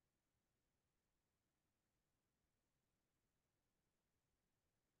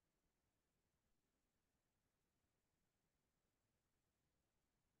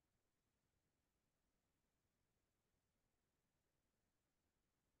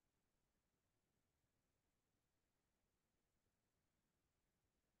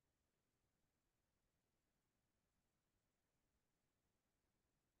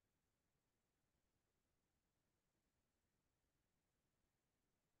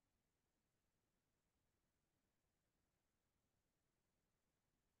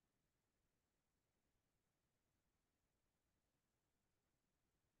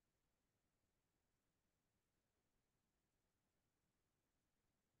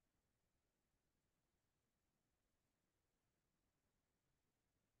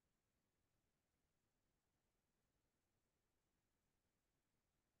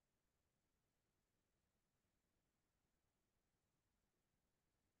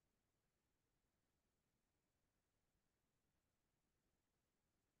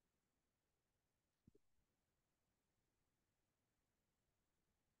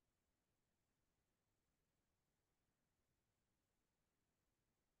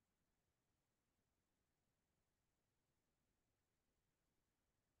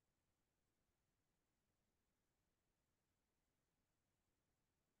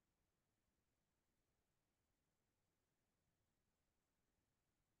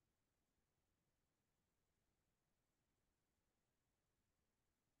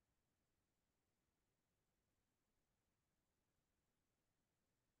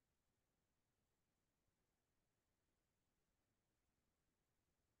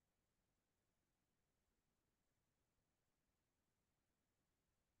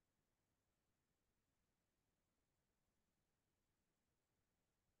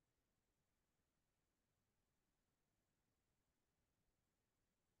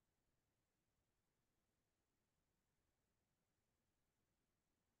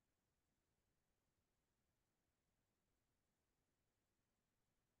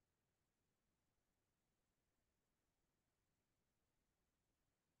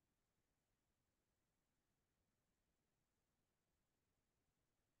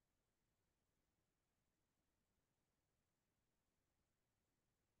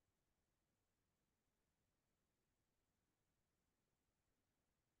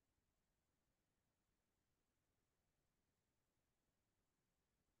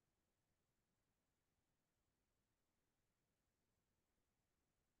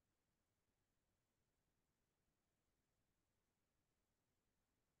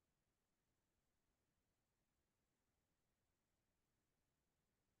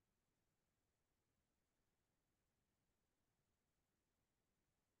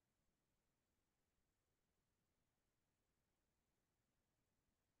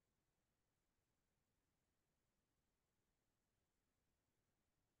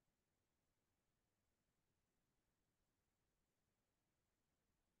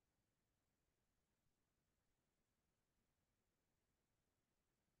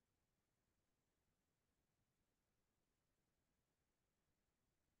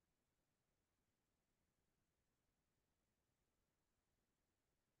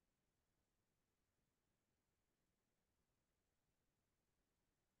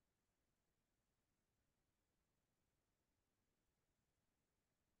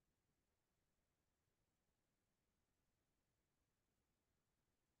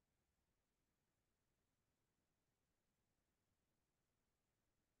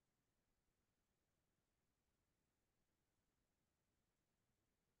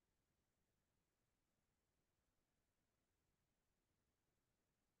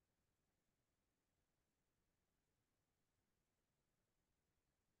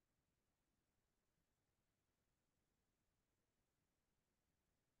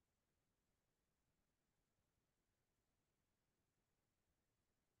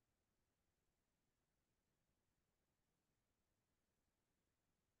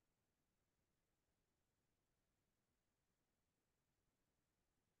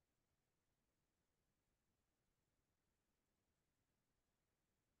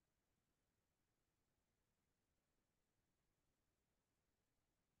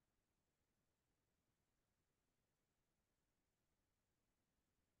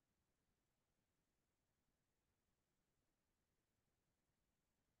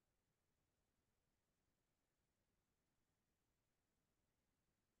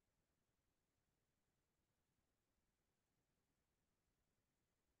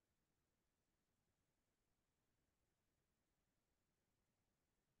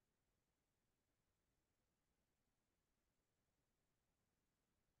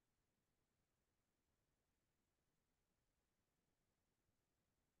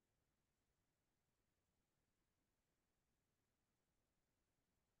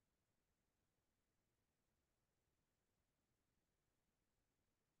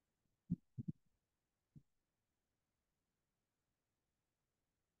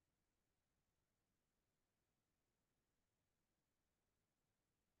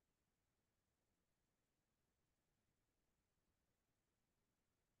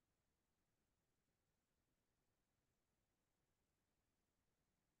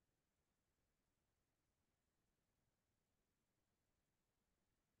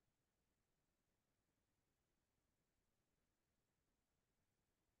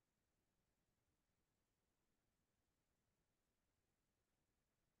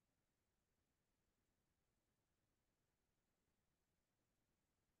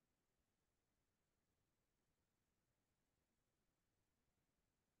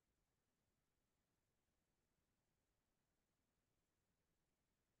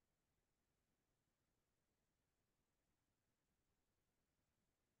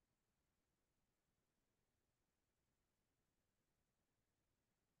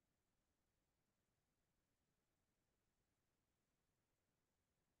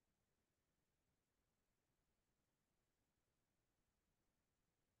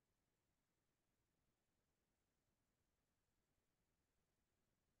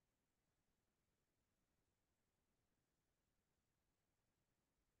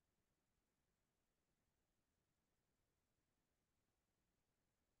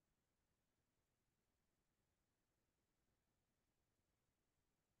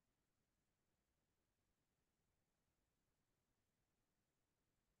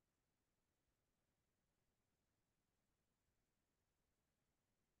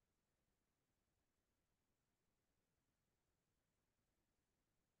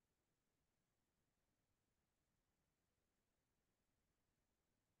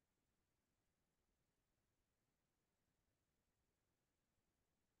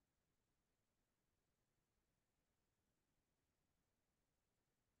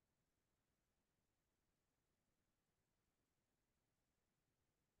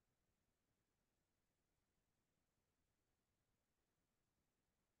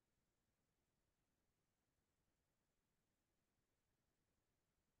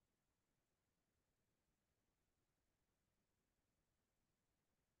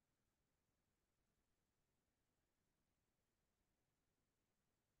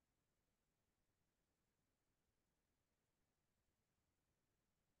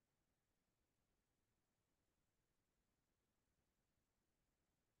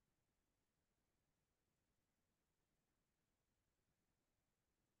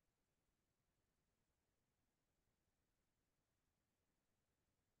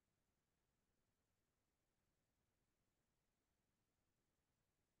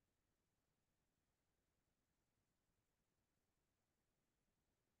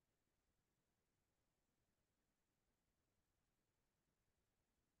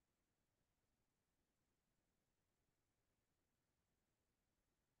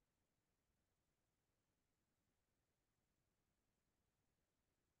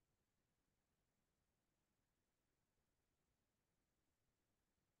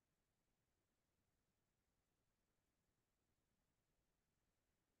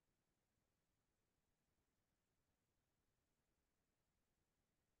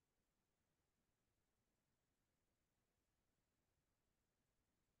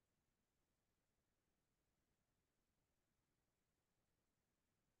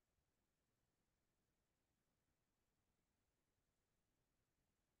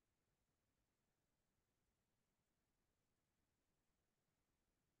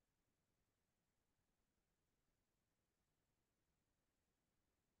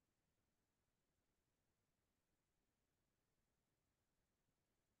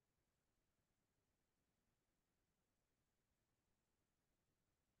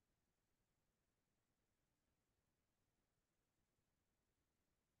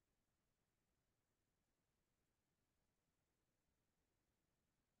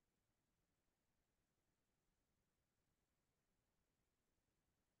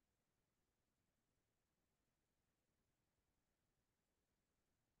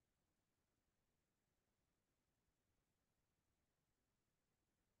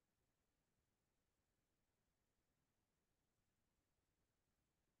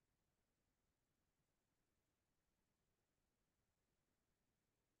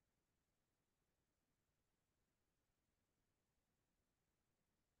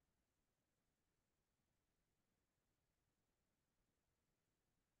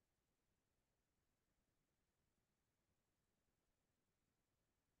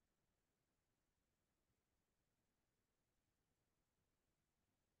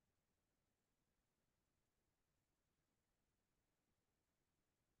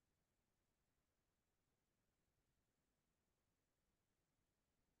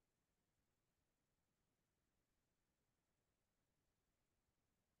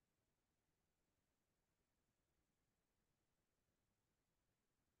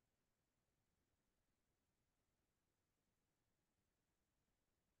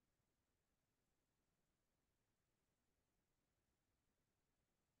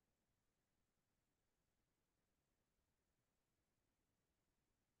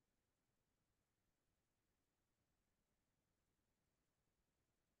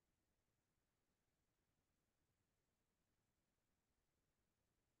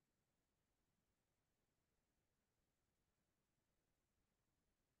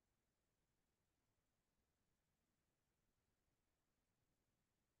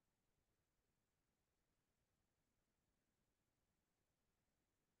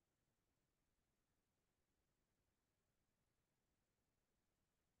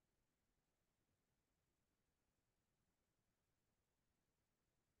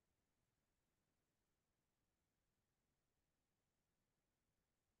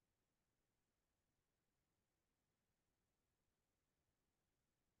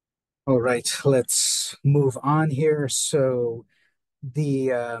 All right, let's move on here. So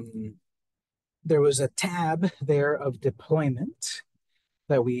there was a tab there of deployment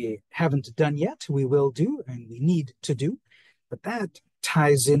that we haven't done yet. We will do and we need to do, but that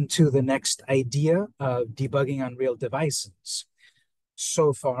ties into the next idea of debugging on real devices.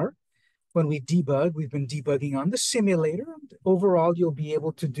 So far, when we debug, we've been debugging on the simulator. Overall, you'll be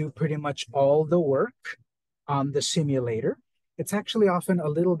able to do pretty much all the work on the simulator. It's actually often a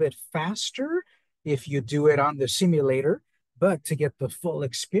little bit faster if you do it on the simulator, but to get the full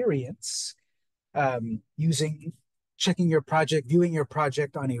experience, using checking your project, viewing your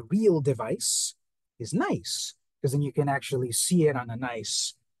project on a real device is nice because then you can actually see it on a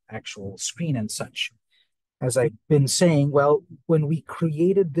nice actual screen and such. As I've been saying, well, when we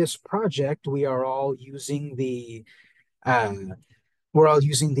created this project, uh, we're all using the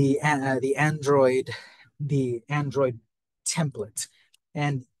Android template.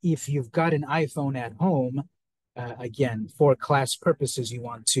 And if you've got an iPhone at home, again, for class purposes, you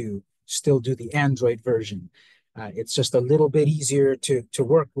want to still do the Android version. It's just a little bit easier to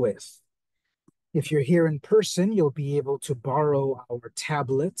work with. If you're here in person, you'll be able to borrow our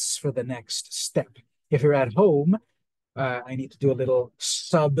tablets for the next step. If you're at home, I need to do a little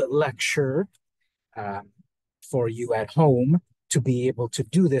sub lecture uh, for you at home to be able to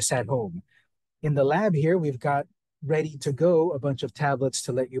do this at home. In the lab here, we've got ready to go a bunch of tablets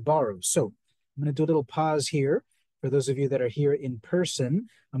to let you borrow. So I'm going to do a little pause here. For those of you that are here in person,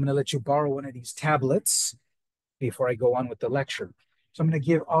 I'm going to let you borrow one of these tablets before I go on with the lecture. So I'm going to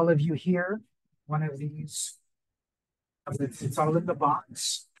give all of you here one of these. It's all in the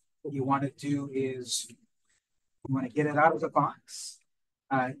box. What you want to do is you want to get it out of the box.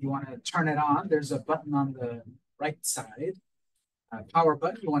 You want to turn it on. There's a button on the right side, power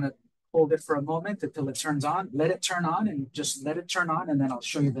button. You want to hold it for a moment until it turns on. Let it turn on and just let it turn on, and then I'll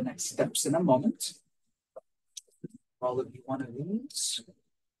show you the next steps in a moment. All of you one of these.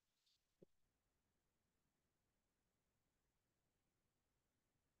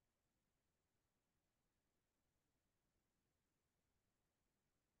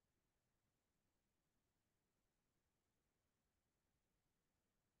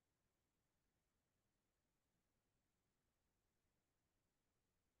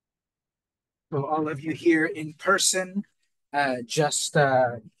 So all of you here in person, just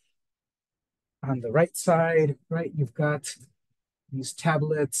on the right side, right, you've got these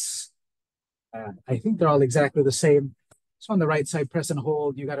tablets. I think they're all exactly the same. So on the right side, press and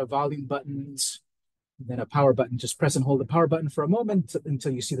hold. You got a volume buttons, then a power button. Just press and hold the power button for a moment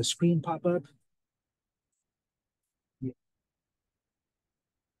until you see the screen pop up.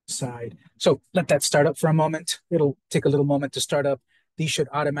 Side. So let that start up for a moment. It'll take a little moment to start up. These should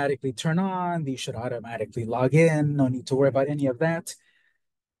automatically turn on. These should automatically log in. No need to worry about any of that.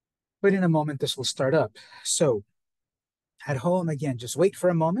 But in a moment, this will start up. So at home, again, just wait for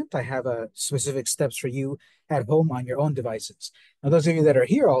a moment. I have specific steps for you at home on your own devices. Now, those of you that are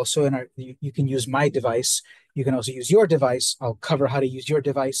here also, and you can use my device. You can also use your device. I'll cover how to use your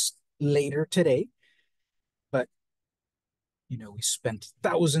device later today. But, we spent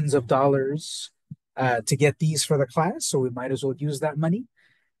thousands of dollars to get these for the class, so we might as well use that money.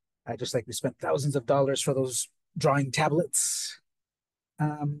 Just like we spent thousands of dollars for those drawing tablets.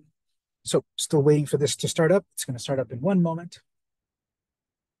 So still waiting for this to start up. It's going to start up in one moment.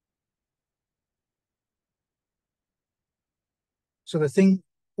 So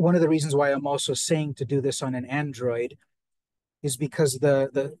one of the reasons why I'm also saying to do this on an Android is because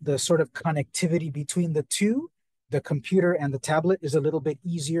the sort of connectivity between the two, the computer and the tablet, is a little bit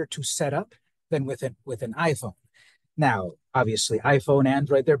easier to set up than with an iPhone. Now, obviously, iPhone,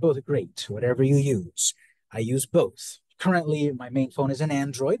 Android, they're both great, whatever you use. I use both. Currently, my main phone is an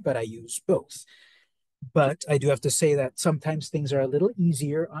Android, but I use both. But I do have to say that sometimes things are a little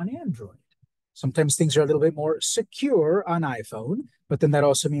easier on Android. Sometimes things are a little bit more secure on iPhone, but then that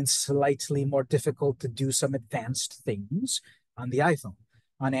also means slightly more difficult to do some advanced things on the iPhone.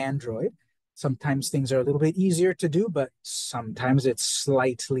 On Android, sometimes things are a little bit easier to do, but sometimes it's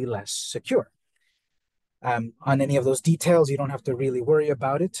slightly less secure. On any of those details, you don't have to really worry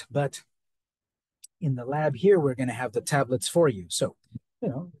about it, but in the lab here, we're going to have the tablets for you. So,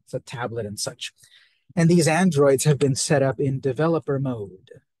 it's a tablet and such. And these Androids have been set up in developer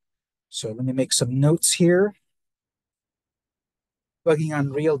mode. So let me make some notes here. Bugging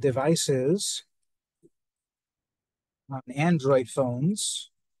on real devices on Android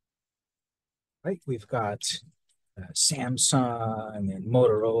phones, right? We've got Samsung and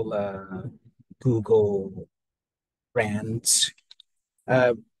Motorola, Google brands.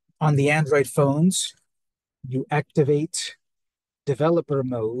 On the Android phones, you activate developer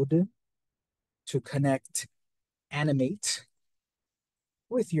mode to connect Animate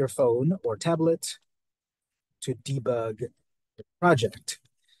with your phone or tablet to debug the project.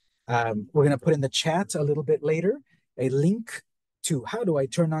 We're going to put in the chat a little bit later a link to how do I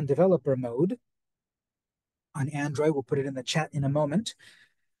turn on developer mode on Android. We'll put it in the chat in a moment.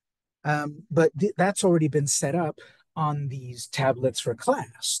 But that's already been set up on these tablets for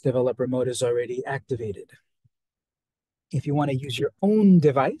class. Developer mode is already activated. If you want to use your own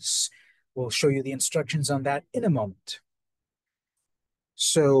device, we'll show you the instructions on that in a moment.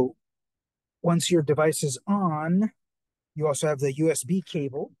 So once your device is on, you also have the USB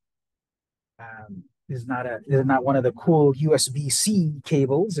cable. Is not one of the cool USB-C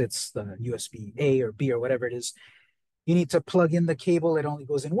cables. It's the USB-A or B or whatever it is. You need to plug in the cable. It only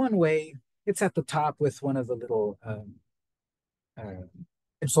goes in one way. It's at the top with one of the little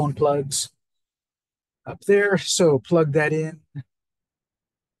phone plugs up there. So plug that in,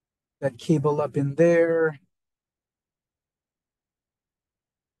 that cable up in there.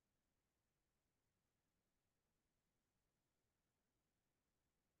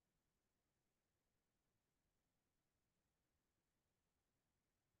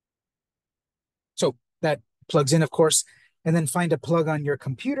 So that plugs in, of course, and then find a plug on your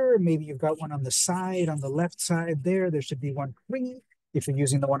computer. Maybe you've got one on the side, on the left side there. There should be one free. If you're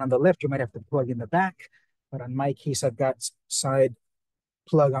using the one on the left, you might have to plug in the back. But on my case, I've got side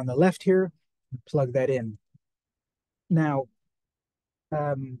plug on the left here. Plug that in. Now,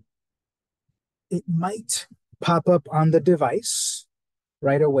 it might pop up on the device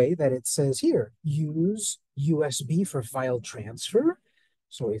right away that it says here, use USB for file transfer.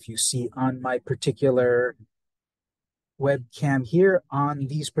 So if you see on my particular webcam here on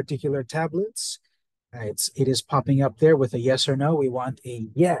these particular tablets, it is popping up there with a yes or no. We want a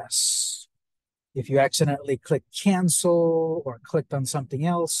yes. If you accidentally click cancel or clicked on something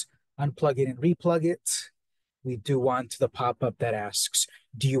else, unplug it and replug it. We do want the pop-up that asks,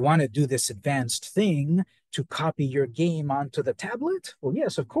 do you want to do this advanced thing to copy your game onto the tablet? Well,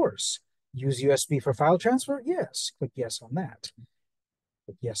 yes, of course. Use USB for file transfer? Yes. Click yes on that.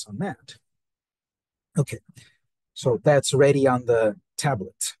 Click yes on that. Okay, so that's ready on the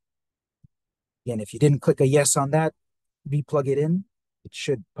tablet. Again, if you didn't click a yes on that, replug it in, it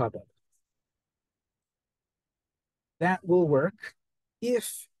should pop up. That will work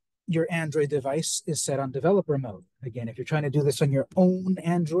if your Android device is set on developer mode. Again, if you're trying to do this on your own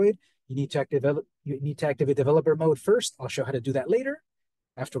Android, you need to activate developer mode first. I'll show how to do that later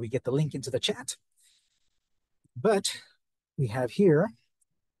after we get the link into the chat. But we have here,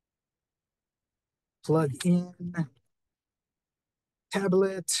 plug in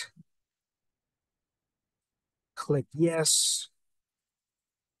tablet, click yes,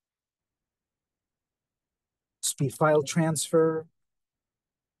 speed file transfer,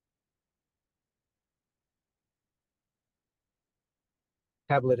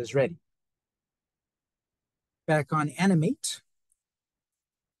 tablet is ready. Back on Animate,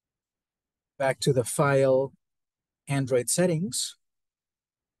 back to the file Android settings.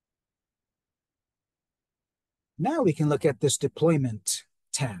 Now we can look at this deployment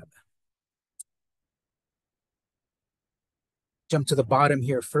tab. Jump to the bottom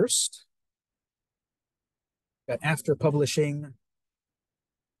here first. Got after publishing,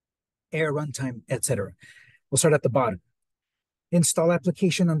 air runtime, etc. We'll start at the bottom. Install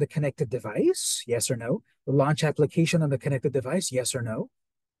application on the connected device, yes or no? Launch application on the connected device, yes or no?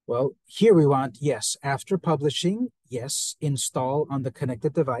 Well, here we want yes. After publishing, yes. Install on the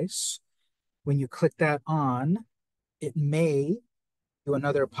connected device. When you click that on, it may do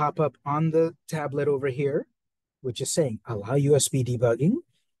another pop-up on the tablet over here, which is saying allow USB debugging,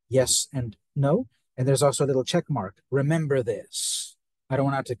 yes and no. And there's also a little check mark. Remember this. I don't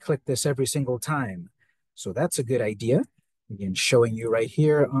want to click this every single time. So that's a good idea. Again, showing you right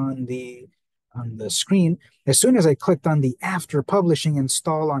here on the screen. As soon as I clicked on the after publishing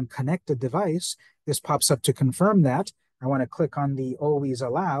install on connected device, this pops up to confirm that. I want to click on the always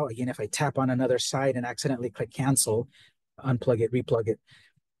allow. Again, if I tap on another side and accidentally click cancel, unplug it, replug it.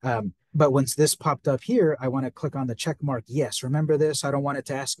 But once this popped up here, I want to click on the check mark. Yes, remember this. I don't want it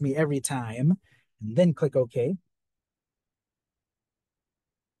to ask me every time. And then click OK.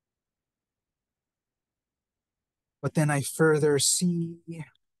 But then I further see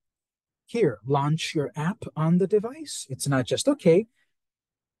here, launch your app on the device. It's not just, okay,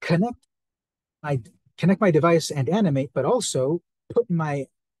 connect my device and animate, but also put my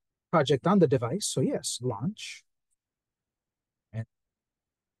project on the device. So yes, launch. And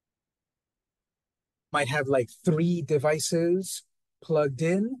might have like 3 devices plugged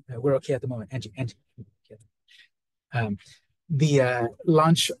in. We're okay at the moment. Angie. the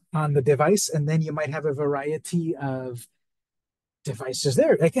launch on the device, and then you might have a variety of devices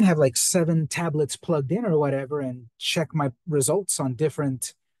there. I can have like 7 tablets plugged in or whatever and check my results on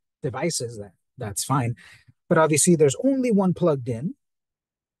different devices. That's fine. But obviously there's only one plugged in.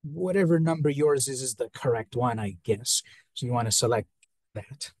 Whatever number yours is the correct one, I guess. So you want to select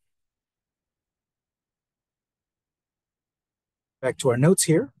that. Back to our notes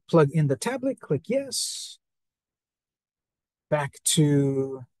here. Plug in the tablet, click yes. Back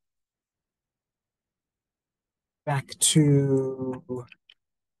to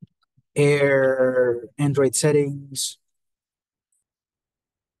Air Android settings,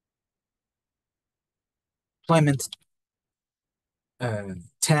 deployment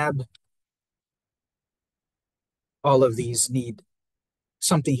tab. All of these need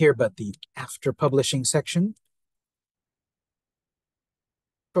something here, but the after publishing section.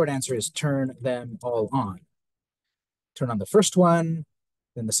 Short answer is turn them all on. Turn on the first one,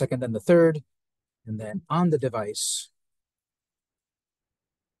 then the second, then the third, and then on the device,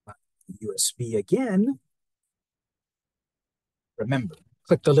 USB again. Remember,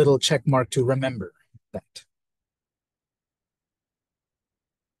 click the little check mark to remember that.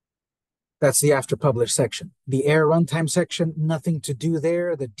 That's the after publish section. The Air runtime section, nothing to do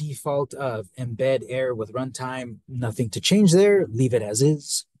there. The default of embed Air with runtime, nothing to change there. Leave it as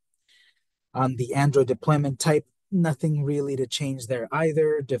is. On the Android deployment type, nothing really to change there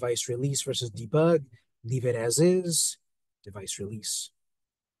either. Device release versus debug, leave it as is. Device release.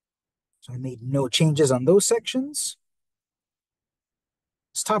 So I made no changes on those sections.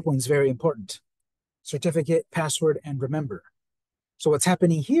 This top one's very important. Certificate, password, and remember. So what's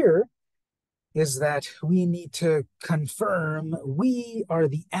happening here is that we need to confirm we are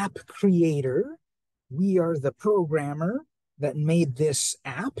the app creator. We are the programmer that made this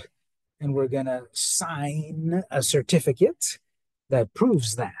app, and we're going to sign a certificate that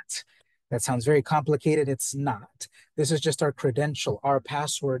proves that. That sounds very complicated. It's not. This is just our credential, our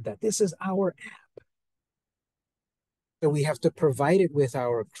password, that this is our app. So we have to provide it with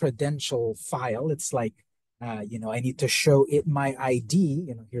our credential file. It's like, I need to show it my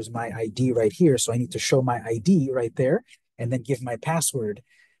ID. Here's my ID right here. So I need to show my ID right there and then give my password.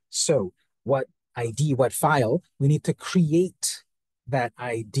 So what ID, what file? We need to create that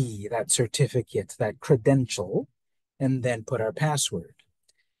ID, that certificate, that credential, and then put our password.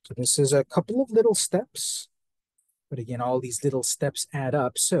 So this is a couple of little steps, but again, all these little steps add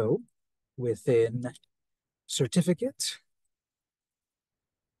up. So within certificate,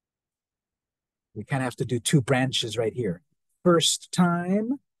 we kind of have to do 2 branches right here. First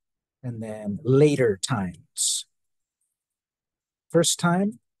time, and then later times. First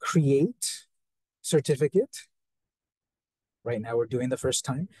time, create certificate. Right now we're doing the first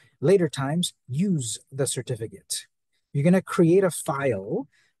time. Later times, use the certificate. You're going to create a file.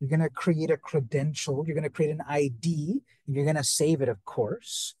 You're going to create a credential. You're going to create an ID. And you're going to save it, of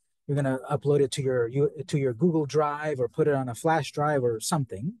course. You're going to upload it to your Google Drive or put it on a flash drive or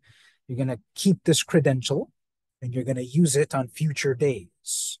something. You're going to keep this credential, and you're going to use it on future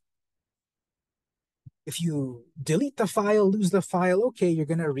days. If you delete the file, lose the file, okay, you're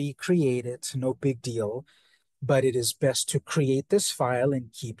going to recreate it. No big deal. But it is best to create this file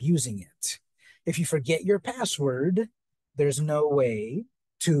and keep using it. If you forget your password, there's no way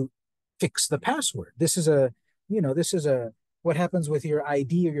to fix the password. This is what happens with your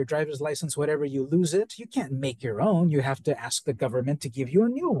ID or your driver's license, whatever, you lose it, you can't make your own. You have to ask the government to give you a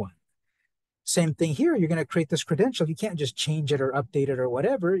new one. Same thing here. You're going to create this credential. You can't just change it or update it or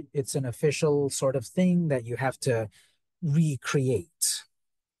whatever. It's an official sort of thing that you have to recreate.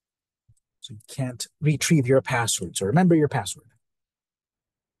 So you can't retrieve your password. So remember your password.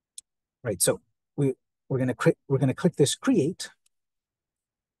 Right. So we're going to click this create.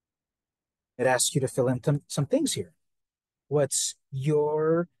 It asks you to fill in some things here. What's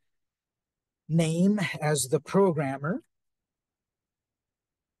your name as the programmer?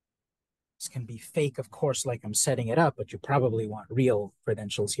 This can be fake, of course, like I'm setting it up, but you probably want real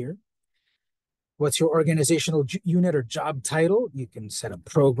credentials here. What's your organizational unit or job title? You can set a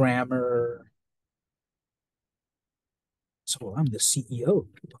programmer. So I'm the CEO.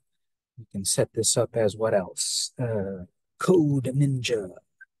 You can set this up as what else? Code Ninja.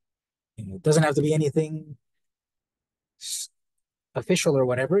 It doesn't have to be anything official or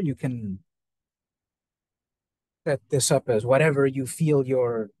whatever. You can set this up as whatever you feel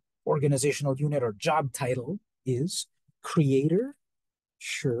your organizational unit or job title is. Creator,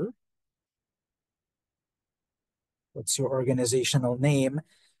 sure. What's your organizational name?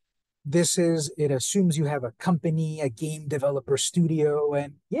 It assumes you have a company, a game developer studio,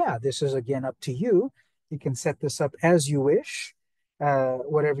 and yeah, this is again up to you. You can set this up as you wish,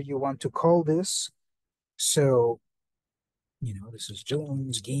 whatever you want to call this. So, this is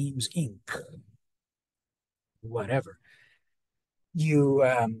Jones Games Inc. Whatever. You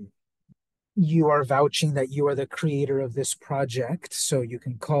are vouching that you are the creator of this project, so you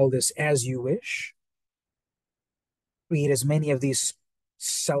can call this as you wish. Create as many of these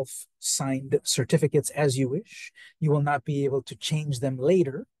self-signed certificates as you wish. You will not be able to change them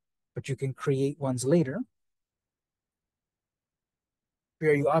later, but you can create ones later.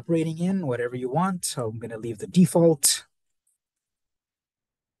 Where are you operating in? Whatever you want. So I'm going to leave the default.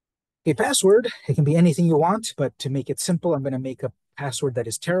 A password, it can be anything you want, but to make it simple, I'm going to make a password that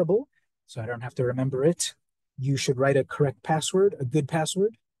is terrible, so I don't have to remember it. You should write a correct password, a good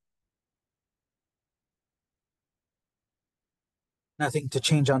password. Nothing to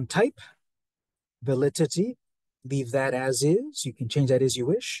change on type. Validity, leave that as is. You can change that as you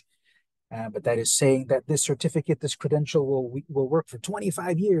wish. But that is saying that this certificate, this credential will work for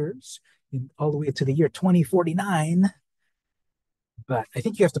 25 years, all the way to the year 2049. But I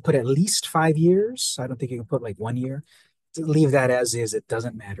think you have to put at least 5 years. I don't think you can put like 1 year. Leave that as is. It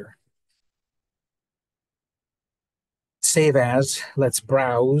doesn't matter. Save as. Let's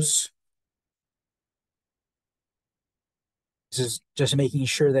browse. This is just making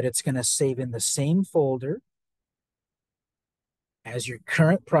sure that it's going to save in the same folder as your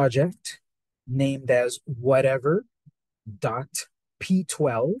current project, named as whatever dot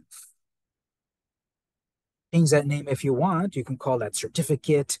P12. Change that name if you want. You can call that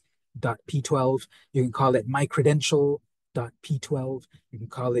certificate dot P12. You can call it my credential dot P12. You can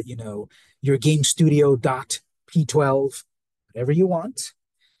call it, your game studio dot P12, whatever you want,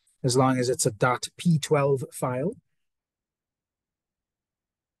 as long as it's a dot P12 file.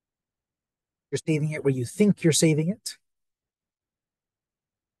 You're saving it where you think you're saving it.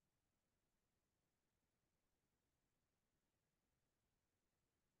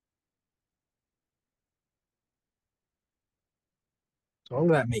 So all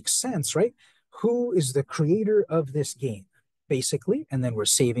of that makes sense, right? Who is the creator of this game, basically? And then we're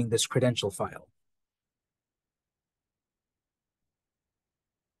saving this credential file.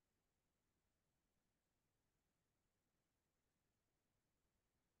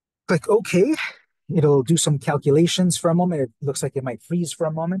 Click OK. It'll do some calculations for a moment. It looks like it might freeze for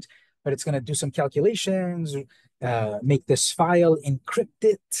a moment, but it's going to do some calculations, make this file, encrypt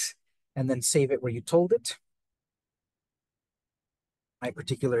it, and then save it where you told it. My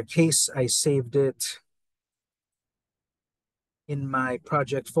particular case, I saved it in my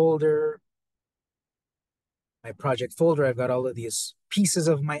project folder. My project folder, I've got all of these pieces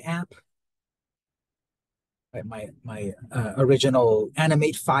of my app. My original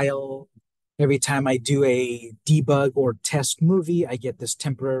animate file. Every time I do a debug or test movie, I get this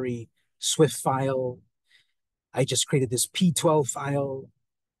temporary Swift file. I just created this P12 file.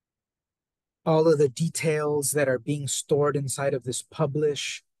 All of the details that are being stored inside of this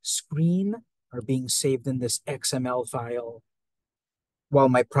publish screen are being saved in this XML file. While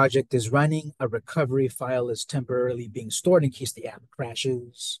my project is running, a recovery file is temporarily being stored in case the app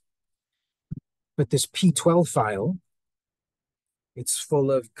crashes. But this P12 file, it's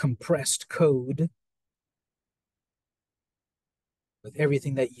full of compressed code. With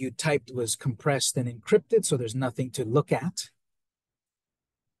everything that you typed was compressed and encrypted, so there's nothing to look at.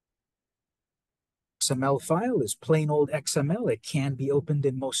 XML file is plain old XML. It can be opened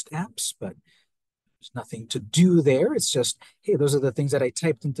in most apps, but there's nothing to do there. It's just, hey, those are the things that I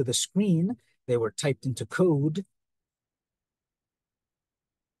typed into the screen. They were typed into code.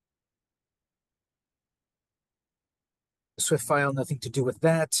 The Swift file, nothing to do with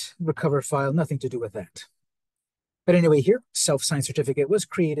that. Recover file, nothing to do with that. But anyway, here, self-signed certificate was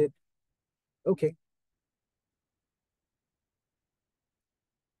created. Okay.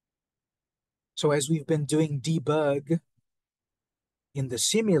 So as we've been doing debug in the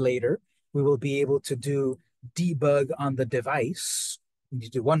simulator, we will be able to do debug on the device. We need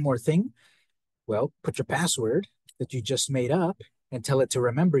to do one more thing. Well, put your password that you just made up and tell it to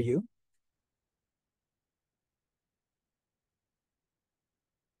remember you.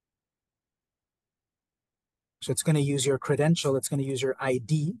 So it's going to use your credential. It's going to use your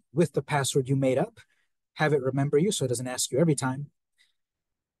ID with the password you made up. Have it remember you so it doesn't ask you every time.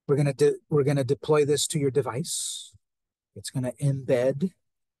 We're gonna deploy this to your device. It's going to embed.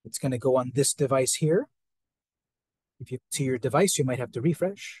 It's going to go on this device here. If you see your device, you might have to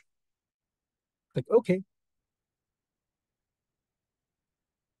refresh. Click OK.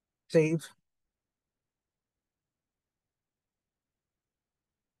 Save.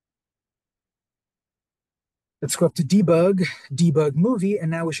 Let's go up to debug, debug movie,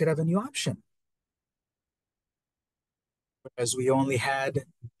 and now we should have a new option. As we only had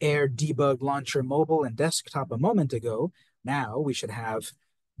Air Debug Launcher Mobile and Desktop a moment ago, now we should have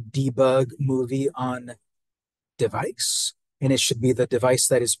Debug Movie on Device. And it should be the device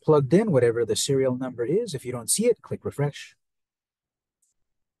that is plugged in, whatever the serial number is. If you don't see it, click refresh.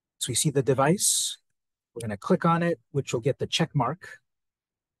 So we see the device. We're going to click on it, which will get the check mark.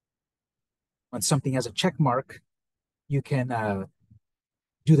 When something has a check mark, you can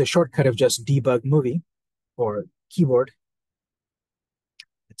do the shortcut of just debug movie or keyboard.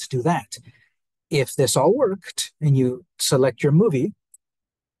 Let's do that. If this all worked and you select your movie,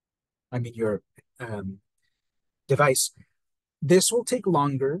 your device, this will take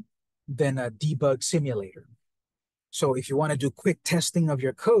longer than a debug simulator. So if you want to do quick testing of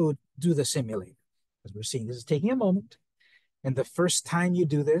your code, do the simulator. As we're seeing, this is taking a moment. And the first time you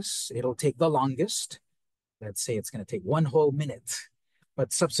do this, it'll take the longest. Let's say it's going to take 1 whole minute,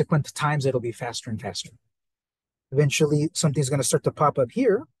 but subsequent times it'll be faster and faster. Eventually, something's going to start to pop up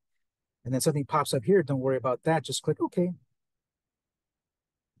here, and then something pops up here. Don't worry about that. Just click OK.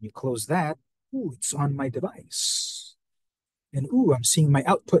 You close that. Ooh, it's on my device. And ooh, I'm seeing my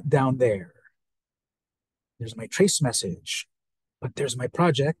output down there. There's my trace message, but there's my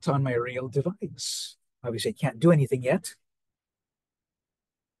project on my real device. Obviously, I can't do anything yet,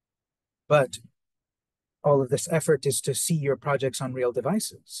 but all of this effort is to see your projects on real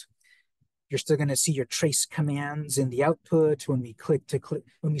devices. You're still going to see your trace commands in the output when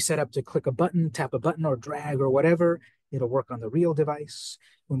we set up to click a button, tap a button, or drag or whatever. It'll work on the real device.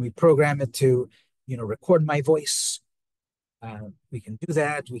 When we program it to, record my voice, we can do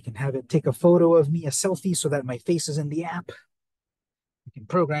that. We can have it take a photo of me, a selfie, so that my face is in the app. We can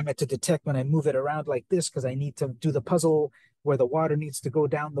program it to detect when I move it around like this because I need to do the puzzle where the water needs to go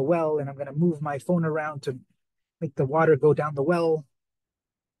down the well, and I'm going to move my phone around to make the water go down the well.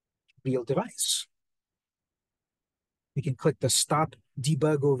 Real device. We can click the stop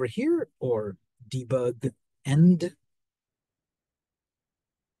debug over here or debug end.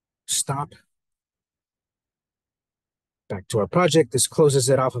 Stop. Back to our project. This closes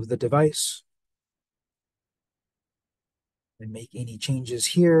it off of the device. And make any changes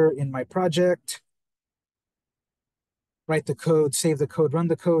here in my project. Write the code, save the code, run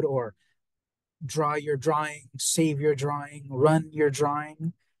the code, or draw your drawing, save your drawing, run your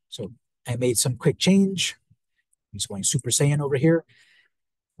drawing. So I made some quick change. I'm just going Super Saiyan over here.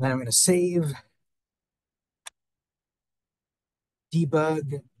 And then I'm going to save,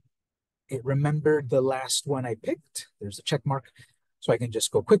 debug. It remembered the last one I picked. There's a check mark. So I can just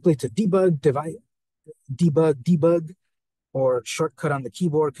go quickly to debug, debug, or shortcut on the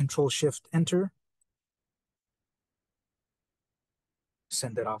keyboard, Control-Shift-Enter.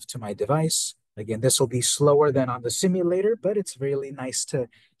 Send it off to my device. Again, this will be slower than on the simulator, but it's really nice to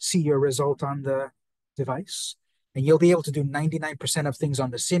see your result on the device. And you'll be able to do 99% of things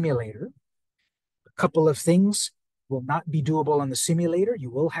on the simulator. A couple of things will not be doable on the simulator. You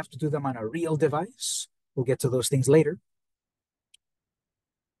will have to do them on a real device. We'll get to those things later.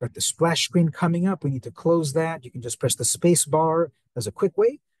 But the splash screen coming up, we need to close that. You can just press the space bar as a quick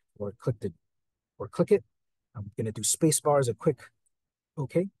way, or click it. I'm going to do space bar as a quick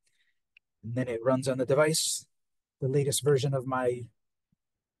OK. And then it runs on the device, the latest version of my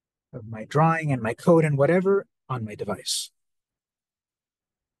drawing and my code and whatever on my device.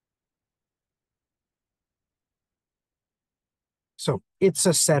 So it's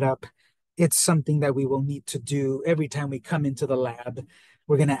a setup. It's something that we will need to do every time we come into the lab.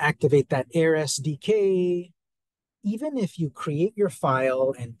 We're going to activate that Air SDK. Even if you create your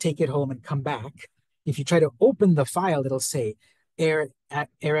file and take it home and come back, if you try to open the file, it'll say Air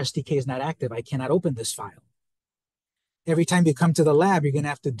SDK is not active. I cannot open this file. Every time you come to the lab, you're going to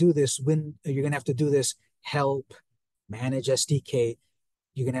have to do this. You're going to have to do this help, manage SDK.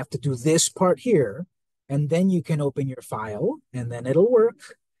 You're going to have to do this part here, and then you can open your file, and then it'll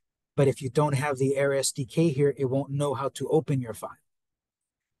work. But if you don't have the Air SDK here, it won't know how to open your file.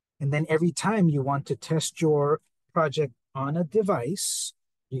 And then every time you want to test your project on a device,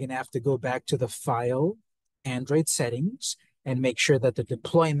 you're going to have to go back to the file, Android settings, and make sure that the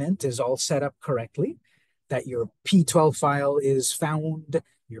deployment is all set up correctly, that your P12 file is found,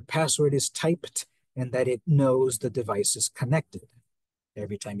 your password is typed, and that it knows the device is connected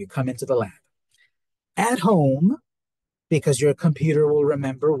every time you come into the lab. At home, because your computer will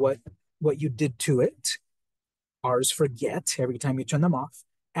remember what you did to it, ours forget every time you turn them off.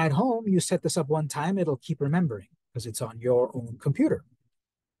 At home, you set this up one time, it'll keep remembering because it's on your own computer.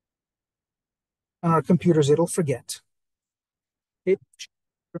 On our computers, it'll forget. It should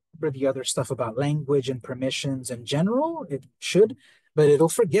remember the other stuff about language and permissions in general. It should, but it'll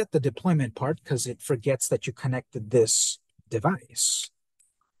forget the deployment part because it forgets that you connected this device.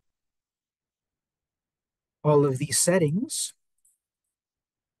 All of these settings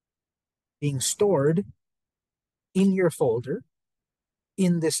being stored in your folder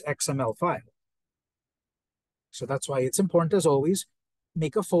in this XML file. So that's why it's important, as always,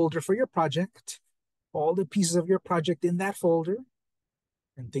 make a folder for your project, all the pieces of your project in that folder,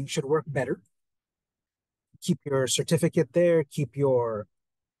 and things should work better. Keep your certificate there, keep your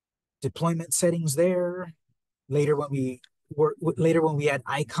deployment settings there. Later when we add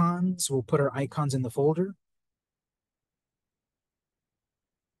icons, we'll put our icons in the folder.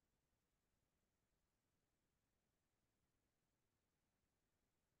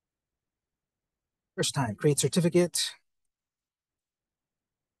 First time, create certificate.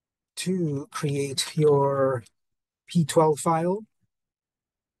 To create your P12 file,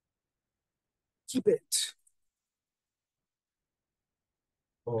 keep it.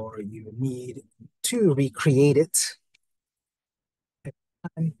 Or you need to recreate it.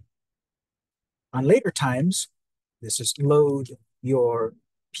 On later times, this is load your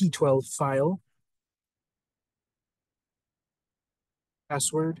P12 file,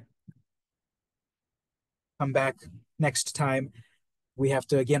 password, come back next time. We have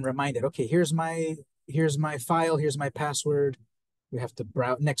to again remind it, okay, here's my file, here's my password. We have to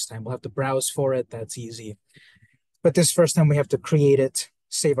browse next time. We'll have to browse for it. That's easy. But this first time we have to create it,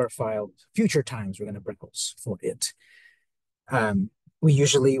 save our file. Future times we're going to browse for it. We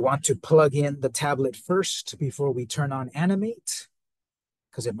usually want to plug in the tablet first before we turn on animate,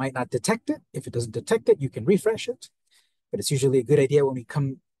 because it might not detect it. If it doesn't detect it, you can refresh it. But it's usually a good idea when we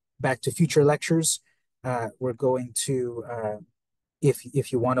come back to future lectures. We're going to,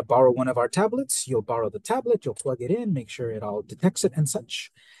 if you want to borrow one of our tablets, you'll borrow the tablet, you'll plug it in, make sure it all detects it and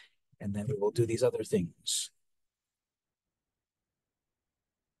such. And then we will do these other things.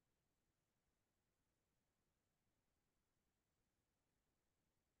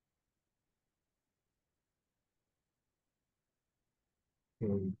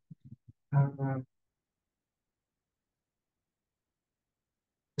 Okay.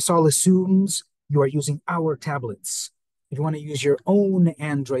 This all assumes you are using our tablets. If you want to use your own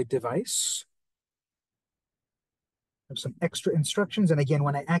Android device, I have some extra instructions. And again,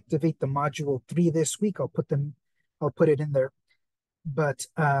 when I activate the module 3 this week, I'll put it in there. But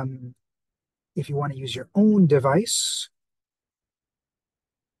if you want to use your own device,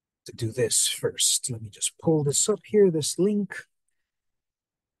 to do this first, let me just pull this up here, this link.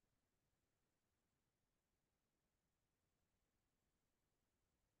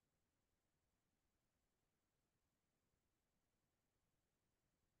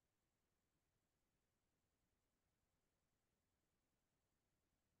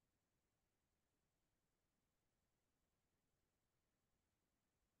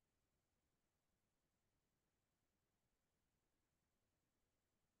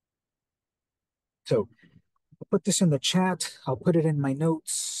 So I'll put this in the chat. I'll put it in my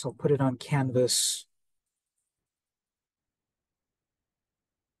notes. I'll put it on Canvas.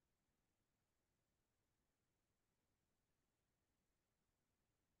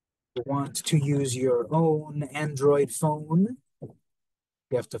 You want to use your own Android phone,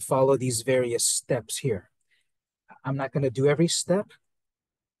 you have to follow these various steps here. I'm not going to do every step.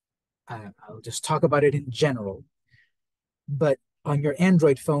 I'll just talk about it in general. But on your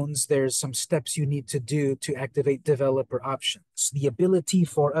Android phones, there's some steps you need to do to activate developer options. The ability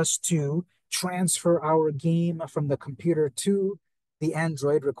for us to transfer our game from the computer to the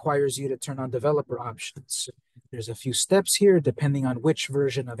Android requires you to turn on developer options. There's a few steps here, depending on which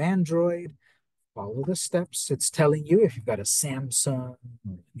version of Android. Follow the steps. It's telling you if you've got a Samsung,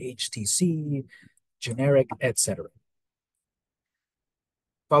 HTC, generic, etc.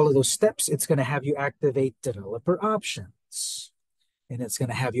 Follow those steps. It's going to have you activate developer options. And it's going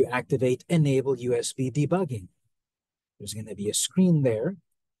to have you activate enable USB debugging. There's going to be a screen there,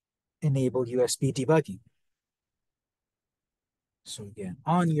 enable USB debugging. So again,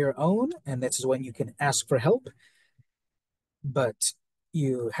 on your own, and this is when you can ask for help, but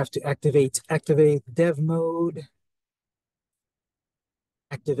you have to activate dev mode,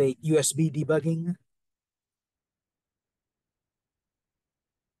 activate USB debugging.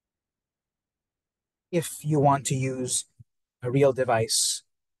 If you want to use a real device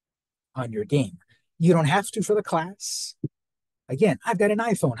on your game. You don't have to for the class. Again, I've got an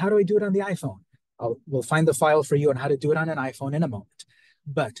iPhone. How do I do it on the iPhone? We'll find the file for you on how to do it on an iPhone in a moment.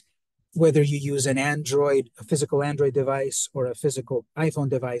 But whether you use an Android, a physical Android device, or a physical iPhone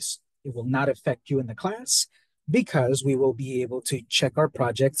device, it will not affect you in the class because we will be able to check our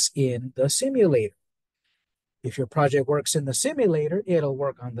projects in the simulator. If your project works in the simulator, it'll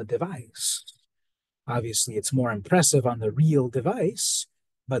work on the device. Obviously, it's more impressive on the real device,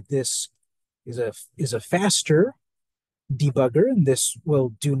 but this is a faster debugger, and this will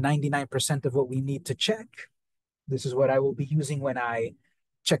do 99% of what we need to check. This is what I will be using when I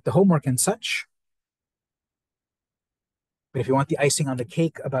check the homework and such. But if you want the icing on the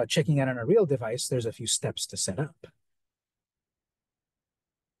cake about checking it on a real device, there's a few steps to set up.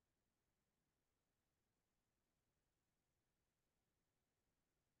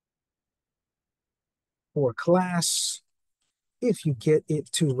 For class, if you get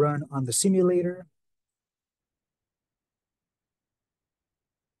it to run on the simulator,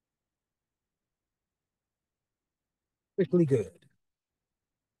 quickly good.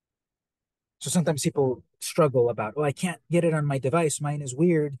 So sometimes people struggle about, oh, I can't get it on my device. Mine is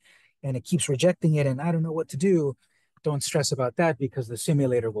weird and it keeps rejecting it and I don't know what to do. Don't stress about that because the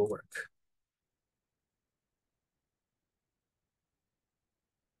simulator will work.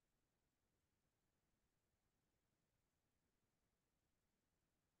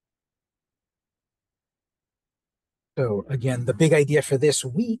 So again, the big idea for this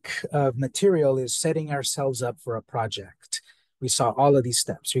week of material is setting ourselves up for a project. We saw all of these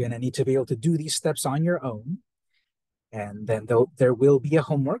steps. You're going to need to be able to do these steps on your own. And then there will be a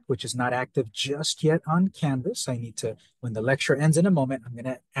homework, which is not active just yet on Canvas. I need to, when the lecture ends in a moment, I'm going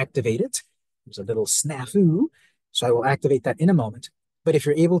to activate it. There's a little snafu. So I will activate that in a moment. But if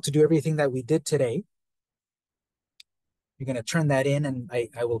you're able to do everything that we did today, you're going to turn that in, and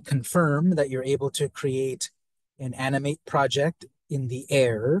I will confirm that you're able to create an animate project in the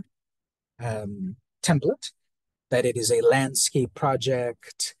air template, that it is a landscape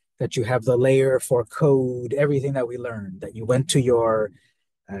project, that you have the layer for code, everything that we learned, that you went to your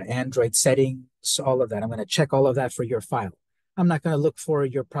Android settings, all of that. I'm going to check all of that for your file. I'm not going to look for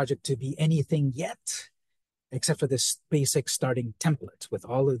your project to be anything yet, except for this basic starting template with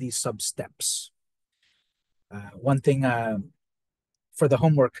all of these sub steps. One thing for the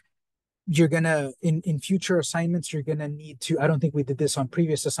homework, you're gonna in future assignments, you're gonna need to, I don't think we did this on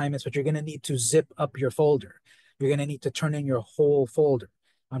previous assignments, but you're gonna need to zip up your folder. You're gonna need to turn in your whole folder.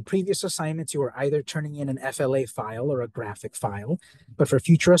 On previous assignments, you were either turning in an FLA file or a graphic file, but for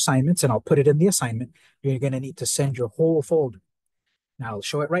future assignments, and I'll put it in the assignment, you're gonna need to send your whole folder. Now I'll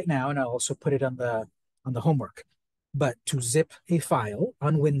show it right now, and I'll also put it on the homework. But to zip a file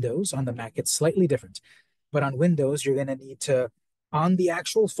on Windows, on the Mac, it's slightly different. But on Windows, you're going to need to, on the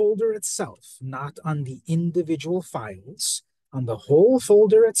actual folder itself, not on the individual files, on the whole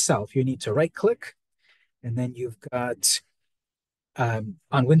folder itself, you need to right click, and then you've got on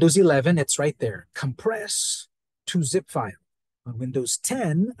Windows 11, it's right there, compress to zip file. On Windows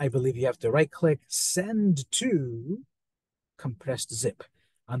 10, I believe you have to right click, send to compressed zip.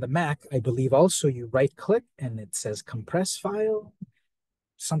 On the Mac, I believe also you right click and it says compress file,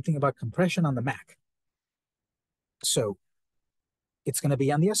 something about compression on the Mac. So it's going to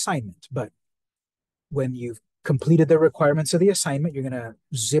be on the assignment, but when you've completed the requirements of the assignment, you're going to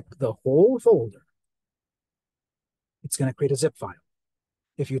zip the whole folder. It's going to create a zip file.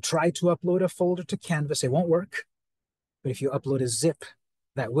 If you try to upload a folder to Canvas, it won't work. But if you upload a zip,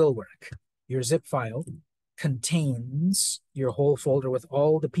 that will work. Your zip file contains your whole folder with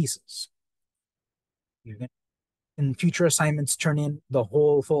all the pieces. You're going to, in future assignments, turn in the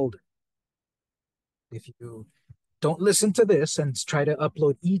whole folder. If you don't listen to this and try to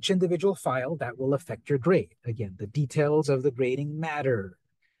upload each individual file, that will affect your grade. Again, the details of the grading matter.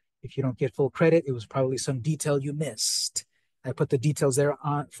 If you don't get full credit, it was probably some detail you missed. I put the details there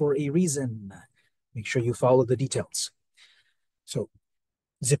on for a reason. Make sure you follow the details. So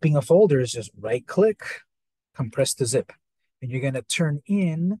zipping a folder is just right click, compress the zip. And you're going to turn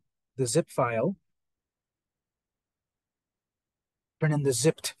in the zip file, turn in the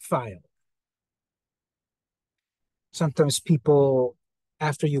zipped file. Sometimes people,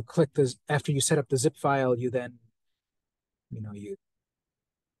 after you click this, after you set up the zip file, you then, you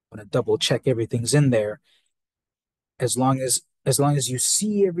want to double check everything's in there. As long as you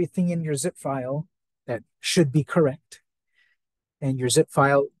see everything in your zip file, that should be correct. And your zip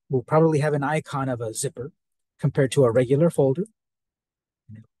file will probably have an icon of a zipper compared to a regular folder.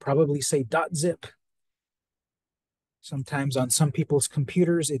 And it'll probably say .zip. Sometimes on some people's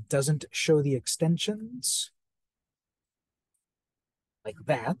computers, it doesn't show the extensions like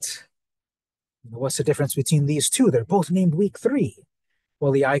that. What's the difference between these two? They're both named week 3.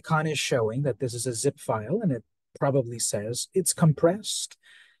 Well, the icon is showing that this is a zip file, and it probably says it's compressed.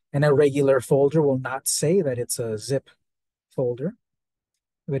 And a regular folder will not say that it's a zip folder.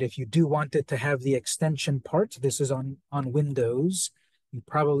 But if you do want it to have the extension part, this is on Windows, you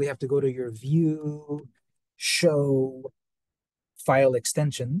probably have to go to your View, Show, File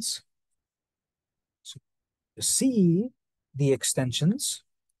Extensions. see the extensions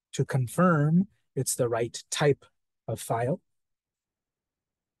to confirm it's the right type of file.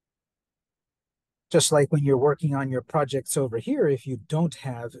 Just like when you're working on your projects over here, if you don't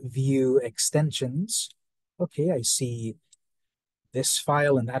have view extensions, okay, I see this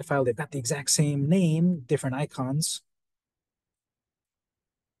file and that file, they've got the exact same name, different icons.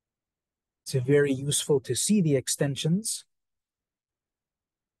 It's very useful to see the extensions.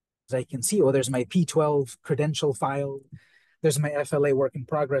 As I can see, oh, there's my P12 credential file. There's my FLA work in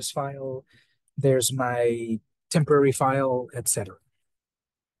progress file. There's my temporary file, etc.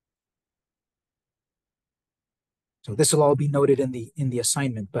 So this will all be noted in the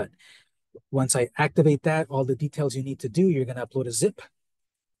assignment, but once I activate that, all the details you need to do, you're going to upload a zip.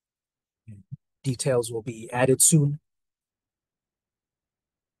 Details will be added soon.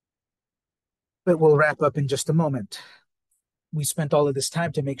 But we'll wrap up in just a moment. We spent all of this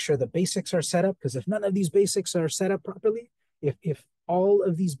time to make sure the basics are set up, because if none of these basics are set up properly, if all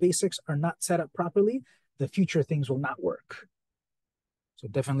of these basics are not set up properly, the future things will not work. So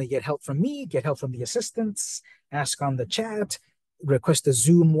definitely get help from me, get help from the assistants, ask on the chat, request a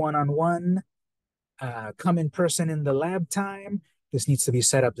Zoom one-on-one, come in person in the lab time. This needs to be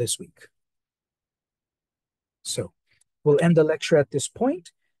set up this week. So we'll end the lecture at this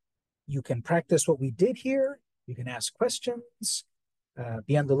point. You can practice what we did here. You can ask questions.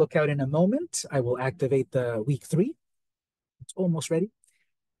 Be on the lookout in a moment. I will activate the week 3. It's almost ready.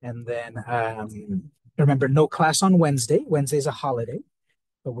 And then remember, no class on Wednesday. Wednesday's a holiday,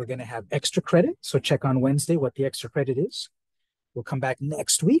 but we're going to have extra credit. So check on Wednesday what the extra credit is. We'll come back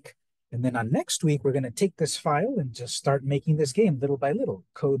next week. And then on next week, we're going to take this file and just start making this game little by little,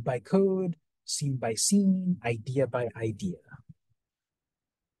 code by code, scene by scene, idea by idea.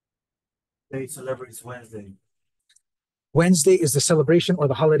 They celebrates Wednesday. Wednesday is the celebration or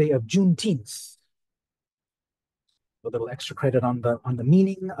the holiday of Juneteenth. A little extra credit on the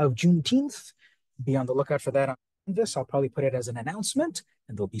meaning of Juneteenth. Be on the lookout for that on this. I'll probably put it as an announcement,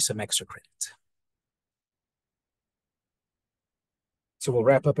 and there'll be some extra credit. So we'll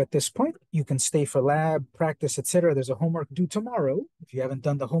wrap up at this point. You can stay for lab, practice, etc. There's a homework due tomorrow. If you haven't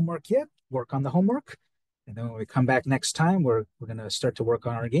done the homework yet, work on the homework. And then when we come back next time, we're going to start to work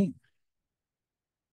on our game.